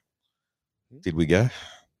 Did we go?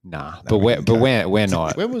 nah, No, but we didn't go. we're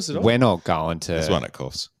not. When was it on? We're not going to. There's one at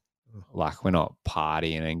Coffs. Like, we're not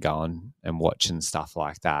partying and going and watching stuff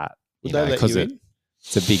like that. Would You know, they let because you in?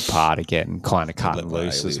 it's a big part of getting kind of cut Let and my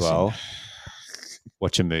loose as alias well.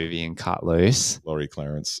 Watch a movie and cut loose. Laurie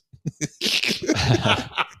Clarence.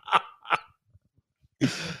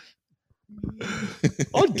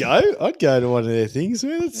 I'd go to one of their things,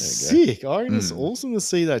 man. It's There you sick. I reckon it's Mm. awesome to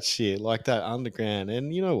see that shit, like that underground.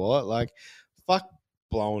 And you know what? Like, fuck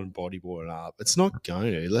blowing bodyboarding up. It's not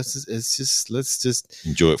going to. Let's just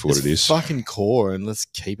Enjoy it for what it is. fucking core, and let's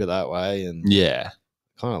keep it that way. And Yeah.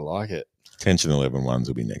 kind of like it. 10-11 ones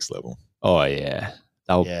will be next level. Oh yeah.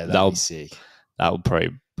 They'll Yeah, that'd they'll be sick. that'll probably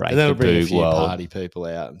break And that'll the bring a boog few world. party people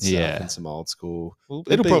out and stuff, Yeah. and some old school. Well,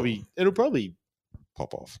 It'll probably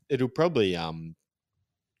pop off.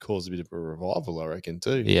 cause a bit of a revival, I reckon,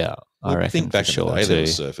 too. Yeah, I Well, reckon think back for in the sure day, there too.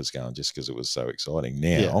 was surfers going just because it was so exciting. Now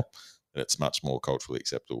Yeah. that it's much more culturally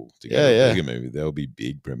acceptable to go Yeah, to a yeah. booger movie, there'll be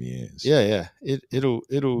big premieres. Yeah. It'll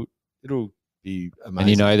be amazing. And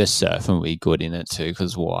you know the surfing will be good in it too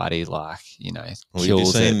because Whitey, like, you know, Well, you've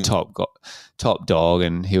kills seen- it top dog,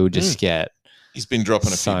 and he'll just get He's been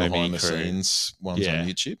dropping a So few many behind the crew. scenes ones Yeah. on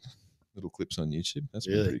YouTube, little clips on YouTube. That's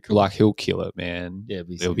been Really? pretty cool. like he'll kill it, man. Yeah,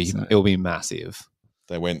 it'll be massive.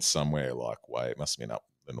 They went somewhere like way, it must have been up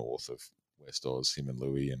the north of West Oz, him and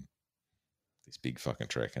Louis, and this big fucking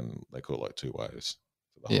trek, and they call it like 2 waves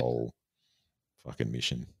for the Yeah. whole fucking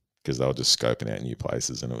mission because they were just scoping out new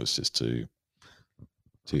places, and it was just too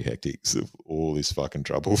hectic. So all this fucking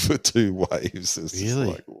trouble for 2 waves. It's just Really?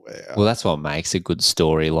 like, wow. Well, that's what makes a good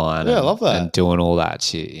storyline. Yeah, I and- love that. And doing all that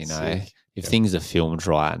shit, you know. Sick. If Yeah. things are filmed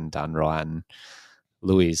right and done right, and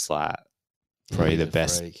Louis is like probably He's the a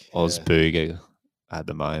best freak, Oz yeah. booger at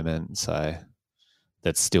the moment. So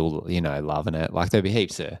that's still, you know, loving it. Like there'll be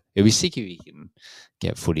heaps of, it'll be sick if you can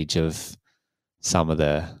get footage of some of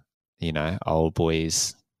the, you know, old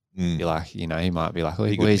boys. Mm. Be like, you know, he might be like, oh,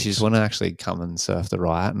 Be a good boys, mix. you just want to actually come and surf the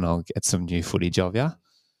riot and I'll get some new footage of you.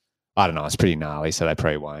 I don't know. It's pretty gnarly, so they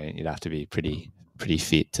probably won't. You'd have to be pretty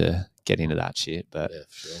fit to get into that shit. But Yeah,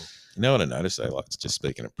 for sure. You know what I noticed though? Like, just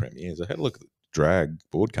speaking of premieres, I had a look at the Drag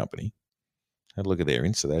Board Company. Had a look at their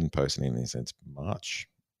Insta. They hadn't posted anything since March.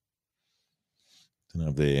 Don't know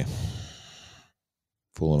if they're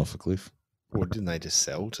falling off a cliff. Or didn't they just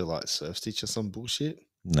sell to like Surf Stitch or some bullshit?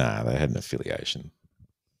 Nah, they had an affiliation,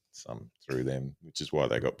 some through them, which is why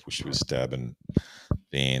they got pushed with Stab and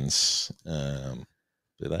Vans.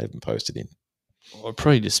 But they haven't posted in. or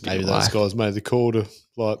probably just Maybe be those like, guys made the call to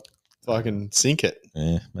like fucking sink it.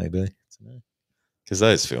 Yeah, maybe. Because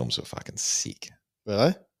those films were fucking sick.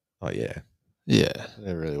 Really? Oh yeah, yeah, I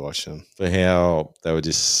never really watched them. for how they were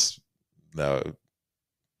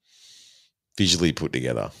visually put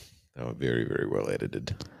together. They were very, very well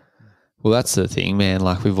edited. well, that's the thing, man.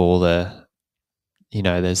 Like with all the, you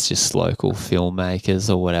know, there's just local filmmakers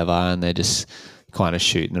or whatever, and they're just kind of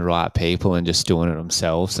shooting the right people and just doing it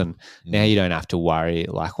themselves. And now you don't have to worry.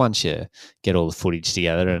 Like once you get all the footage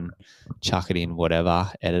together and chuck it in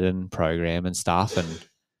whatever editing program and stuff, and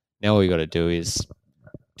now all you got to do is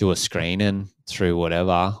do a screening through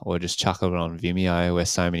whatever, or just chuck it on Vimeo where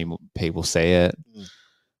so many people see it. Mm.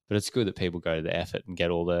 But it's good that people go to the effort and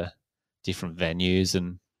get all the different venues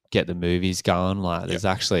and get the movies going. Like there's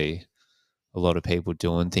actually a lot of people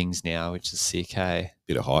doing things now, which is sick. Hey,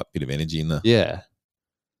 Bit of hype, bit of energy in the yeah,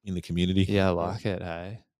 community. yeah, I like it.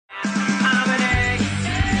 Hey, I'm an ex,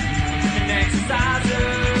 an exerciser.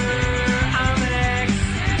 I'm an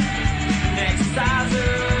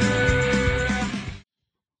exerciser.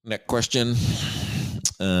 Next question.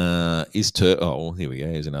 Here we go.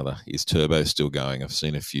 Here's another. Is Turbo still going? I've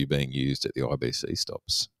seen a few being used at the IBC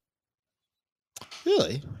stops.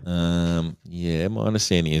 Really? Yeah, my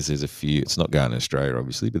understanding is there's a few. It's not going to Australia,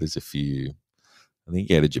 obviously, but there's a few. I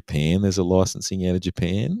think out of Japan, there's a licensing out of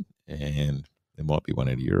Japan, and there might be one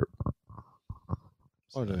out of Europe.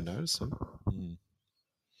 I don't notice them. Mm.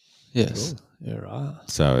 yes, you're right.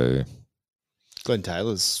 So Glenn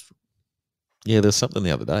Taylor's, yeah, there's something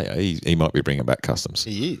the other day. He might be bringing back customs.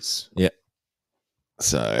 he is.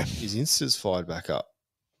 So His Insta's fired back up.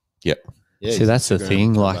 Yep. Yeah, See, his that's the Instagram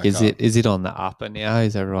thing. fired Like, back is up. it on the upper now?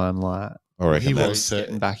 Is everyone like I reckon He that's was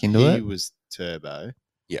getting back into he it? was Turbo.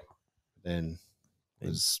 Yeah. Then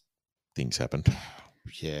was things happened.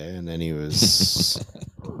 and then he was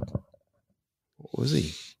what was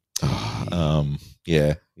he?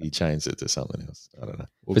 Yeah, he changed it to something else. I don't know.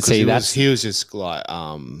 Well, But 'cause see, he that's- he was just like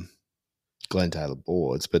Glenn Taylor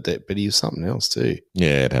boards, but he was something else too.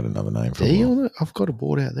 Yeah, it had another name for D a while. on it? I've got a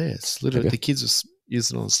board out there. It's literally Okay. the kids are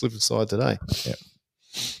using it on the slip side today. But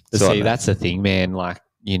So I see, know. that's the thing, man. Like,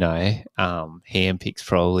 handpick's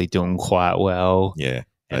probably doing quite well. Yeah.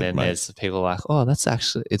 And then mate. there's the people like, oh, that's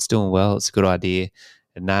actually, it's doing well. It's a good idea.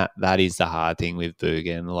 And that is the hard thing with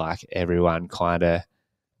boogin. Like, everyone kind of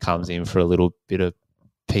comes in for a little bit of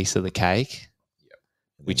piece of the cake,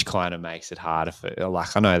 which kind of makes it harder for,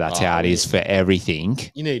 like, I know that's how it is for everything.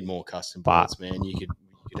 You need more custom But- boards, man. You could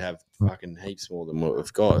have fucking heaps more than what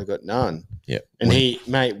we've got. We've got none. Yeah. And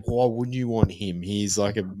mate, why wouldn't you want him? He's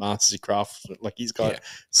like a master craftsman. Like, he's got Yeah.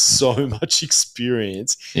 so much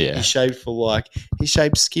experience. Yeah. He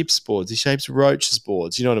shapes Skip's boards. He shapes Roach's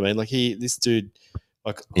boards. You know what I mean? Like, this dude,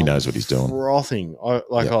 like, He knows what he's doing. Frothing. I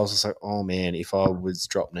Yeah. was just like, oh man, if I was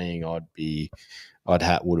drop kneeing, would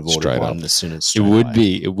have ordered Straight one up. as soon as It straight would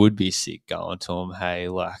away. be sick going to them. Hey,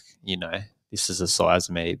 like, this is the size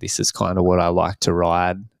of me. This is kind of what I like to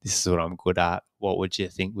ride. This is what I'm good at. What would you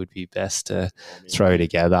think would be best to throw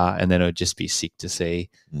together? And then it would just be sick to see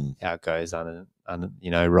how it goes on,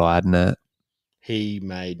 riding it. He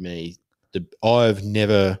made me I've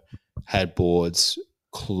never had boards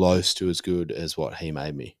close to as good as what he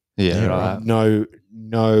made me. Yeah, Yeah, right.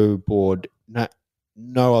 No board,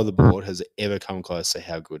 no other board has ever come close to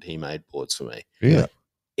how good he made boards for me. Yeah.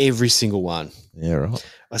 Every single one. Yeah, right.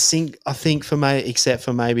 I think for me, except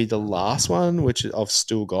for maybe the last one, which I've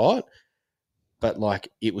still got, but like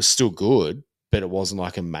it was still good, but it wasn't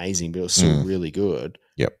like amazing, but it was still really good.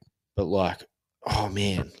 Yep. But like, oh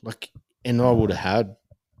man, like, and I would have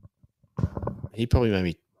he probably made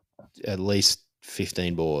me at least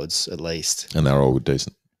 15 boards, at least. And they're all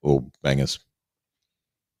decent, all bangers.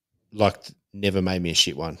 Like, never made me a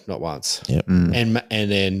shit one, not once. Yep. And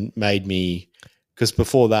then made me, because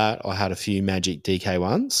before that I had a few Magic DK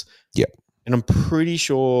ones. Yep. And I'm pretty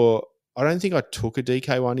sure, I don't think I took a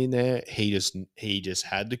DK one in there. He just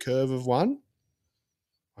had the curve of one.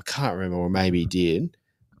 I can't remember, or maybe he did.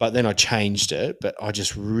 But then I changed it. But I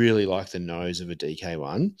just really like the nose of a DK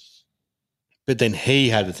one. But then he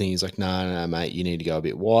had the thing. He's like, no, mate, you need to go a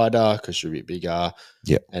bit wider because you're a bit bigger.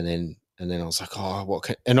 Yep. And then I was like, oh,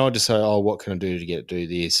 and I just say, oh, what can I do to do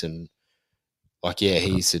this? And like, yeah,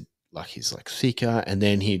 he said, like, he's like thicker. And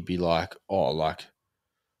then he'd be like, oh, like,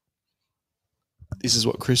 this is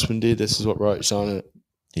what Crispin did. This is what Roach on it.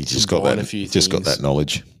 He's just got Combine that. a few Just got things. that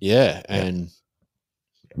knowledge. Yeah. And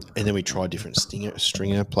then we tried different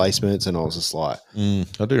stringer placements. And I was just like,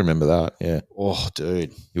 I do remember that. Yeah, oh,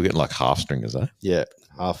 dude. you were getting like half stringers, eh? Yeah.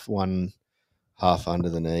 Half under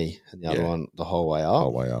the knee and the other Yeah. one the whole way up.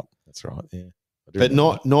 Whole way up. That's right. Yeah, I do But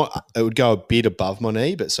remember not it would go a bit above my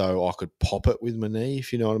knee, but so I could pop it with my knee,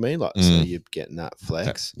 if you know what I mean. Like, so you're getting that that.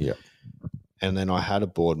 flex. Yeah, And then I had a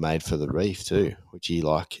board made for the reef too, which he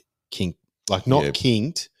like kinked, like not Yeah.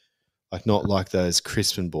 kinked, like not like those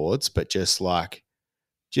Crispin boards, but just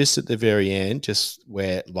at the very end, just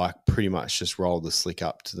where like pretty much just roll the slick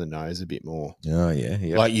up to the nose a bit more. oh yeah,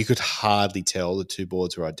 yeah. Like you could hardly tell the two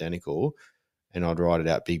boards were identical. And I'd ride it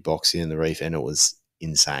out big boxy in the reef, and it was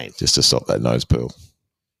insane. Just to stop that nose purl.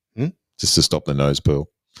 Just to stop the nose purl,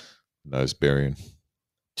 nose burying.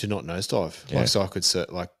 To not nosedive. Yeah. Like, so I could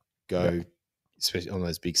go, especially on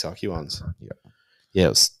those big sucky ones. Yeah. Yeah, it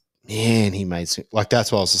was, man, he made some, like,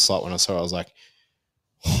 that's why I was just like, when I saw it, I was like,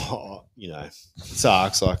 oh, it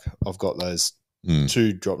sucks. Like, I've got those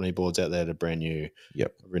two drop knee boards out there that are brand new.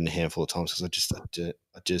 Yep. I've ridden a handful of times because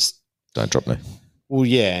I just, Don't drop me. well,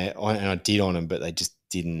 yeah, I did on them, but they just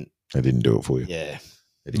didn't, They didn't do it for you. yeah,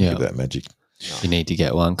 They didn't Yeah. give that magic. You need to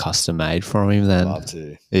get one custom made from him then. love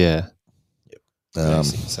to. Yeah.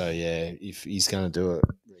 So, yeah, if he's going to do it,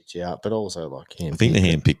 reach out. But also, like, I think the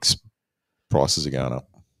hand picks prices are going up.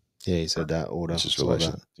 Yeah, he said that order. Which is saw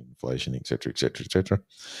relation that. to inflation, et cetera, et cetera, et cetera.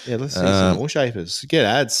 Yeah, let's see some more shapers. Get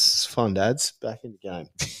ads, fun ads back in the game.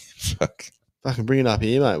 Fuck. Fucking bring it up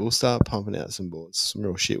here, mate. We'll start pumping out some boards, some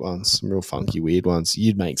real shit ones, some real funky, weird ones.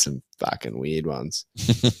 You'd make some fucking weird ones.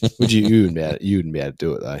 Would you? You wouldn't be able to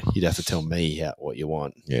do it though. You'd have to tell me what you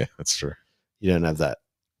want. Yeah, that's true. You don't have that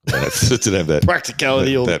Didn't have that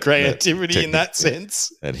practicality or that- creativity in that technique,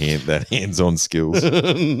 sense. that hands-on skills.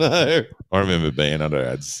 No. I remember being under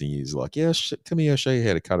ads thing. He's like, "Yeah, come here, I'll show you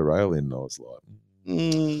how to cut a rail in." And I was like, I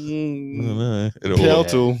don't know. Power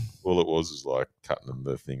tool. All it was like cutting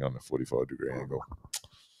the thing on a 45-degree angle.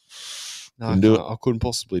 No, Couldn't do I couldn't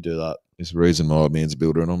possibly do that. There's a reason my old man's a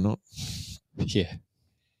builder and I'm not. Yeah.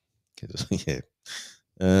 'Cause, yeah.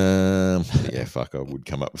 Yeah, fuck, I would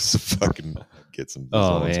come up with some fucking, get some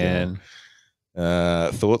Oh, designs going.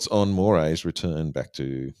 man. Thoughts on Moray's return back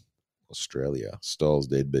to Australia? Styles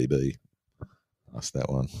dead, BB. Ask that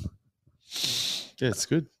one. Yeah, it's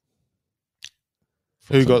good.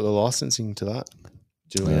 Who got the licensing to that?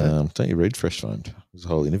 Do we know? Don't you read Fresh Find? There's a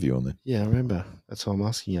whole interview on there. Yeah, I remember. That's why I'm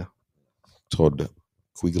asking you. Todd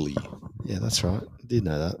Quigley. Yeah, that's right. I did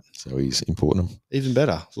know that. So he's importing them. Even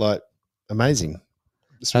better. Like, amazing.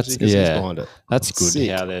 Especially because he's behind it. That's good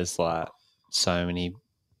Sick. how there's like so many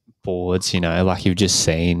boards, you know, like you've just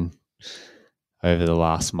seen over the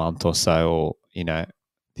last month or so, or, you know,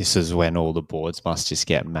 this is when all the boards must just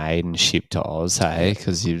get made and shipped to Oz, hey?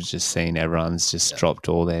 Because you've just seen everyone's just dropped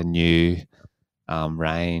all their new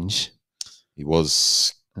range. He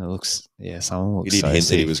was. It looks, someone looks He did so hint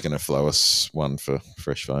that he sick. was going to flow us one for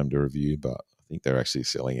Fresh Foam to review, but I think they're actually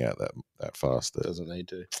selling out that fast. That Doesn't need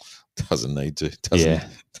to. doesn't need to.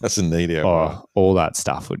 Doesn't need our. Oh, all that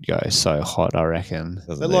stuff would go so hot, I reckon.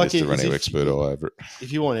 Doesn't But need like us to it- run as our if expert you- eye over it.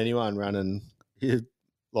 If you want anyone running, if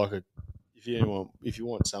you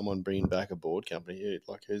want someone bringing back a board company,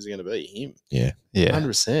 like who's it going to be? Him. Yeah.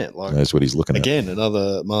 100%. Like, Knows what he's looking at. again,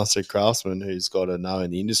 another master craftsman who's got to know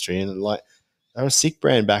in the industry. And like, they were a sick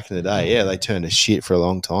brand back in the day. Yeah, they turned to shit for a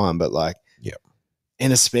long time, but like, Yep.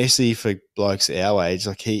 And especially for blokes our age,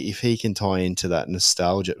 like if he can tie into that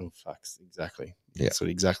nostalgia, exactly. Yeah. That's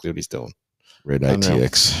exactly what he's doing. Red Unreal.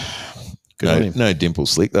 ATX. Good on him. No dimple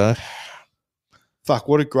slick though. Fuck,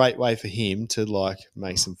 what a great way for him to like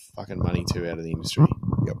make some fucking money too out of the industry.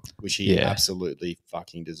 Yep. Which he Yeah. absolutely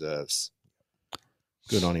fucking deserves.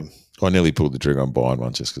 Good on him. I nearly pulled the trigger on buying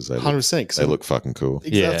one just because they 100%. they look fucking cool.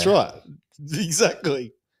 Yeah. That's right.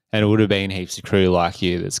 Exactly. And it would have been heaps of crew like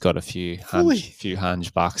you that's got a few Fully.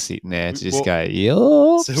 $100 sitting there to just What- go,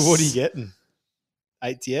 yup. So what are you getting?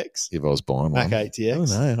 ATX? If I was buying Mac one. ATX? Oh,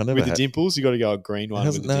 no, I never With the had. dimples? You got to go a green It one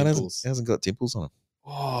with hasn't, the no, it dimples. hasn't got dimples on them.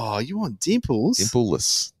 Oh, you want dimples?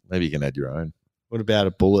 Dimpleless. Maybe you can add your own. What about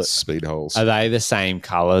a bullet? Speed holes. Are they the same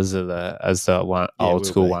colours as the one Yeah, old will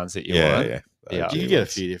school be. ones that you yeah, want? yeah. Yeah. You can get a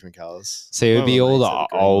few different colours. So it would One be of all my the mates had a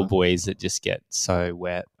green old one. boys that just get so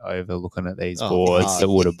wet over looking at these Oh, boards fuck. that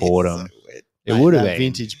would have bought them. It Mate, would have that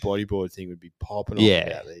been. vintage bodyboard thing would be popping Yeah. off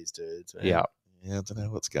about these dudes. Man. Yeah. Yeah, I don't know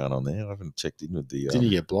what's going on there. I haven't checked in with the. Didn't you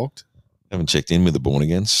get blocked? Haven't checked in with the Born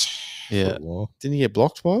Agains. Yeah. For a while. Didn't you get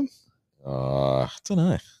blocked by him? I don't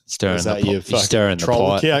know. Stirring Was the that your pot. You're stirring the troll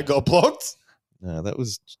pot. account got blocked? No, that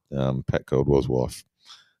was Pat Coldwell's wife.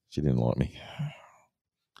 She didn't like me.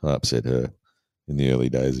 I upset her in the early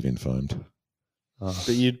days of Informed. Oh.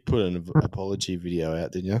 But you'd put an apology video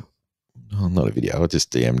out, didn't you? Oh, not a video. I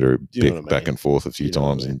just DM'd her You know what I back mean. and forth a few You know what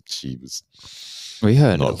I times, mean. and she was. We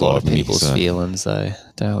heard Not a lot of like me, people's so- feelings, though,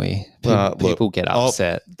 don't we? Look, People get I'll-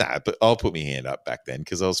 upset. Nah, but I'll put my hand up back then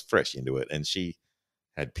because I was fresh into it, and she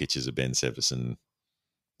had pictures of Ben Severson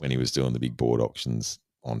when he was doing the big board auctions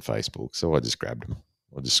on Facebook. So I just grabbed him.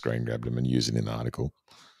 I just screen grabbed him and used it in the article.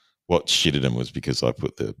 What shitted him was because I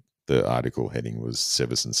put the article heading was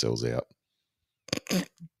Severson sells out.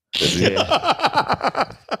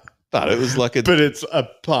 But it was like a But it's a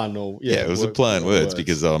pun or yeah, it was a play on word words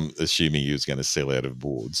because I'm assuming he was going to sell out of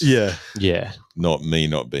boards. yeah. Yeah. Not me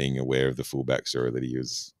not being aware of the full backstory that he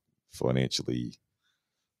was financially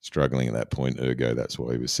struggling at that point. Ergo, that's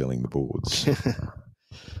why he was selling the boards.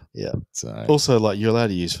 Yeah. So Also, like you're allowed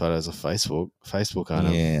to use photos of Facebook, aren't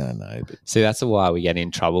you? yeah, I know. But See, that's why we get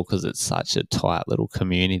in trouble because it's such a tight little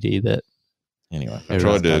community that, anyway, I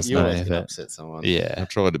Everyone tried to does You know always can that. upset someone. I yeah.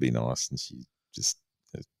 tried to be nice, and she just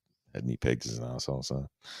had me pegged as an asshole. So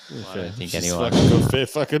Yeah, I fair. don't think She's anyone- fucking got fair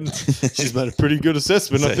fucking. She's made a pretty good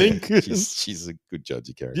assessment, I So, think. yeah, she's a good judge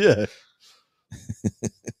of character. yeah.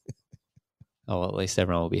 Oh, well, at least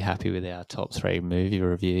everyone will be happy with our top 3 movie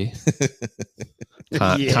review.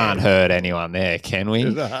 Yeah. Can't hurt anyone there, can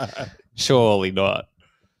we? Surely not.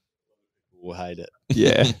 We'll hate it.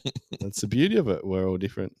 Yeah. That's the beauty of it. We're all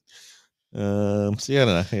different. So yeah, I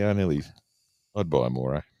don't know. Yeah, I'd buy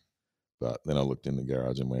more, but then I looked in the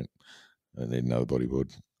garage and went, I need another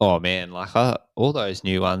bodyboard. Oh, man. Like all those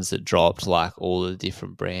new ones that dropped, like all the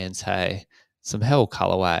different brands, hey, some hell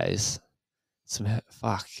colorways.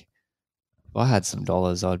 Fuck. If I had some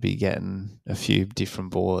dollars, I'd be getting a few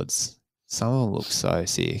different boards. Some of them look so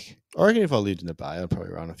sick. I reckon if I lived in the Bay, I'd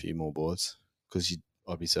probably run a few more boards because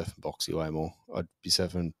I'd be surfing boxy way more. I'd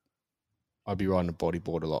be riding a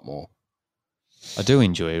bodyboard a lot more. I do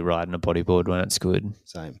enjoy riding a bodyboard when it's good.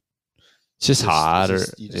 Same. It's just harder.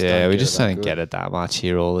 you just Yeah, don't we get just it that don't good. get it that much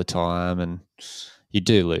here all the time, and you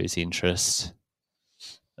do lose interest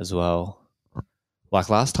as well. Like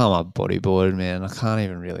last time I bodyboarded, man, I can't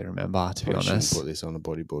even really remember, to be Probably shouldn't honest. put this on the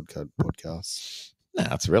bodyboard podcast.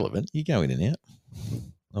 Nah, it's relevant. You go in and out.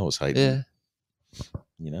 I was hating. Yeah,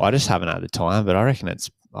 You know. I just haven't had the time, but I reckon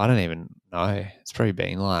I don't even No, it's probably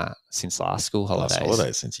been like since last school holidays. Last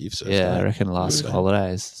holidays since you've served. Yeah, I reckon last Really?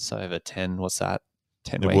 holidays. So over 10, what's that?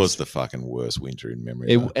 10 It weeks. was the fucking worst winter in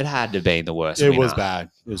memory. though. It had to be the worst It winter. was bad.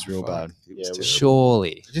 It was real Fuck, bad. it was Yeah, terrible.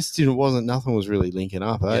 Surely. it just didn't. Wasn't nothing was really linking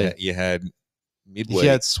up. Eh? Yeah, you had midweek. If you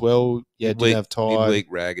had swell, didn't have tide. Midweek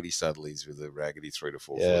raggedy Sudleys with a raggedy 3 to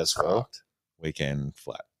 4 Yeah, foot. it's well. Fucked. Weekend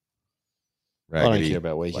flat. I don't care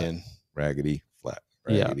about weekend. Raggedy flat.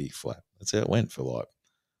 Yeah. Raggedy flat. That's how it went for like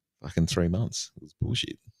fucking 3 months. It was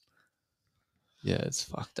bullshit. Yeah, it's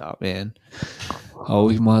fucked up, man. Oh,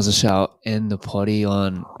 we might as well shall end the potty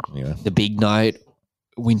on Yeah. the big note.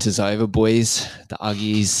 Winter's over, boys. The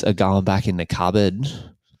Uggies are going back in the cupboard.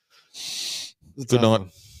 Good night.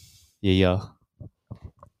 Yeah.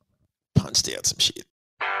 Punched out some shit.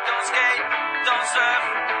 Don't skate, don't surf,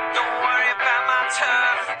 don't worry about my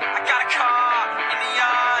turf. I got a car in the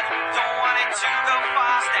yard, don't want it to go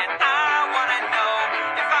fast, and I wanna know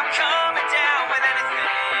if I'm coming down with anything.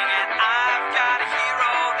 And I've got a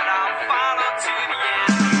hero that I'll follow to the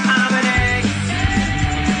end. I'm an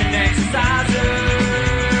exerciser.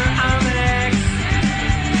 I'm an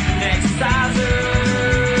exerciser.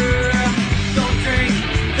 Don't drink,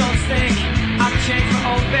 don't stink. I've changed my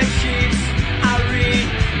old bed sheets. I read,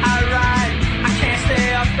 I write. I can't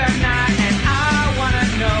stay up at night, and I wanna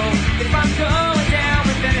know if I'm going down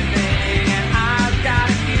with anything. And I've got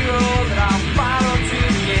a hero that I'll follow to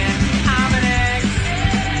the end. I'm an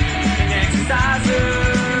exerciser.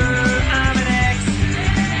 I'm an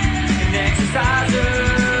exerciser.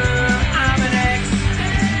 I'm an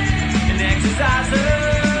exerciser.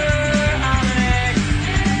 I'm an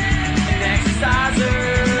exerciser.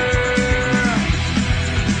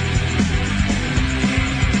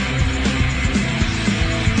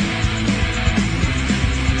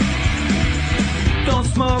 Don't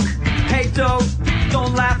smoke, hate dope,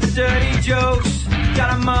 don't laugh at dirty jokes.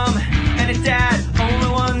 Got a mum and a dad